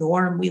whatever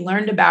norm we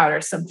learned about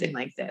or something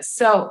like this.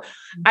 So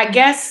I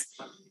guess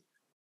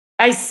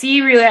I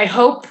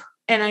hope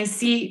and I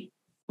see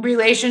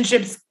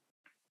relationships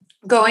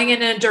going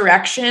in a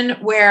direction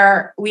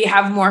where we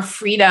have more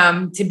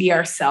freedom to be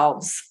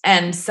ourselves,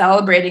 and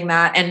celebrating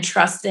that and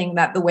trusting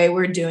that the way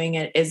we're doing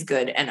it is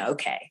good and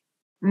okay.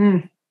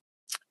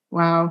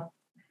 Wow.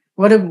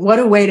 What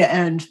a way to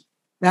end.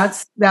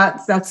 That's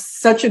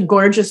such a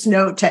gorgeous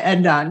note to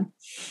end on.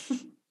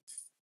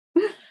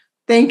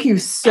 Thank you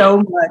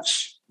so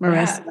much,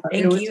 Marissa.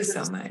 Yeah, thank you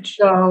so much.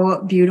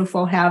 So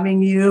beautiful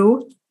having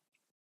you.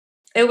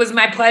 It was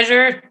my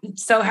pleasure.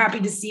 So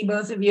happy to see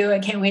both of you. I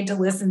can't wait to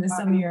listen to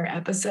some of your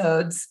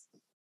episodes.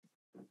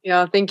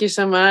 Yeah, thank you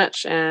so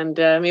much. And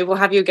maybe we'll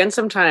have you again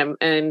sometime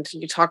and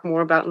you talk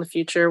more about in the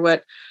future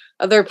what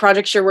other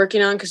projects you're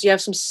working on, because you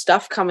have some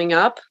stuff coming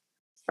up,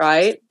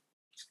 right?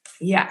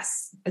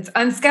 Yes. It's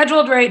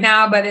unscheduled right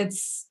now, but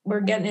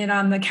we're getting it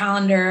on the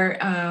calendar.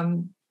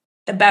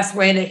 The best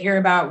way to hear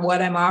about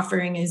what I'm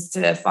offering is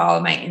to follow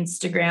my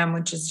Instagram,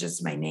 which is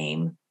just my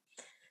name.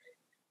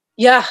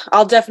 Yeah,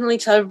 I'll definitely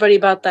tell everybody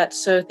about that.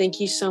 So thank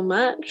you so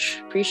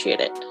much. Appreciate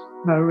it.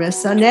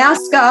 Marissa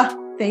Nasca,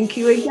 thank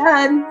you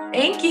again.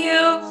 Thank you.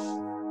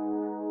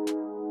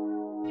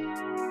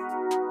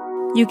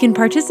 You can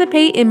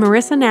participate in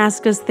Marissa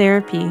Nasca's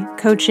therapy,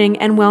 coaching,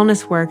 and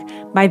wellness work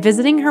by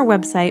visiting her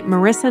website,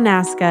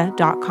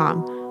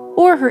 marissanasca.com,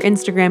 or her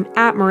Instagram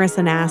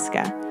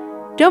 @MarissaNasca.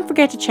 Don't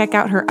forget to check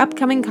out her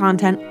upcoming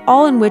content,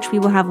 all in which we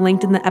will have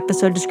linked in the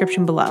episode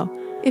description below.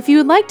 If you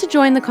would like to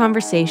join the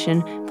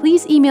conversation,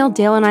 please email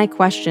Dale and I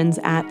questions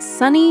at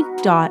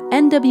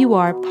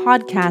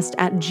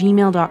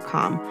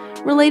sunny.nwrpodcast@gmail.com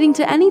relating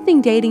to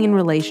anything dating and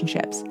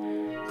relationships.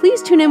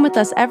 Please tune in with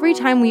us every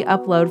time we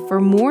upload for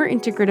more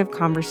integrative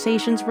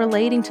conversations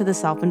relating to the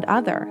self and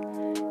other.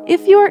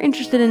 If you are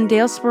interested in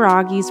Dale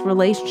Sparagi's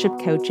relationship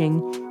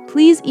coaching,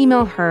 please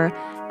email her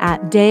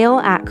at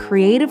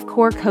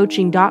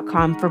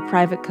dale@creativecorecoaching.com for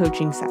private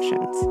coaching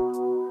sessions.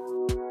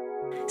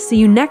 See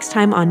you next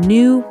time on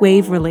New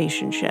Wave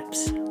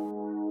Relationships.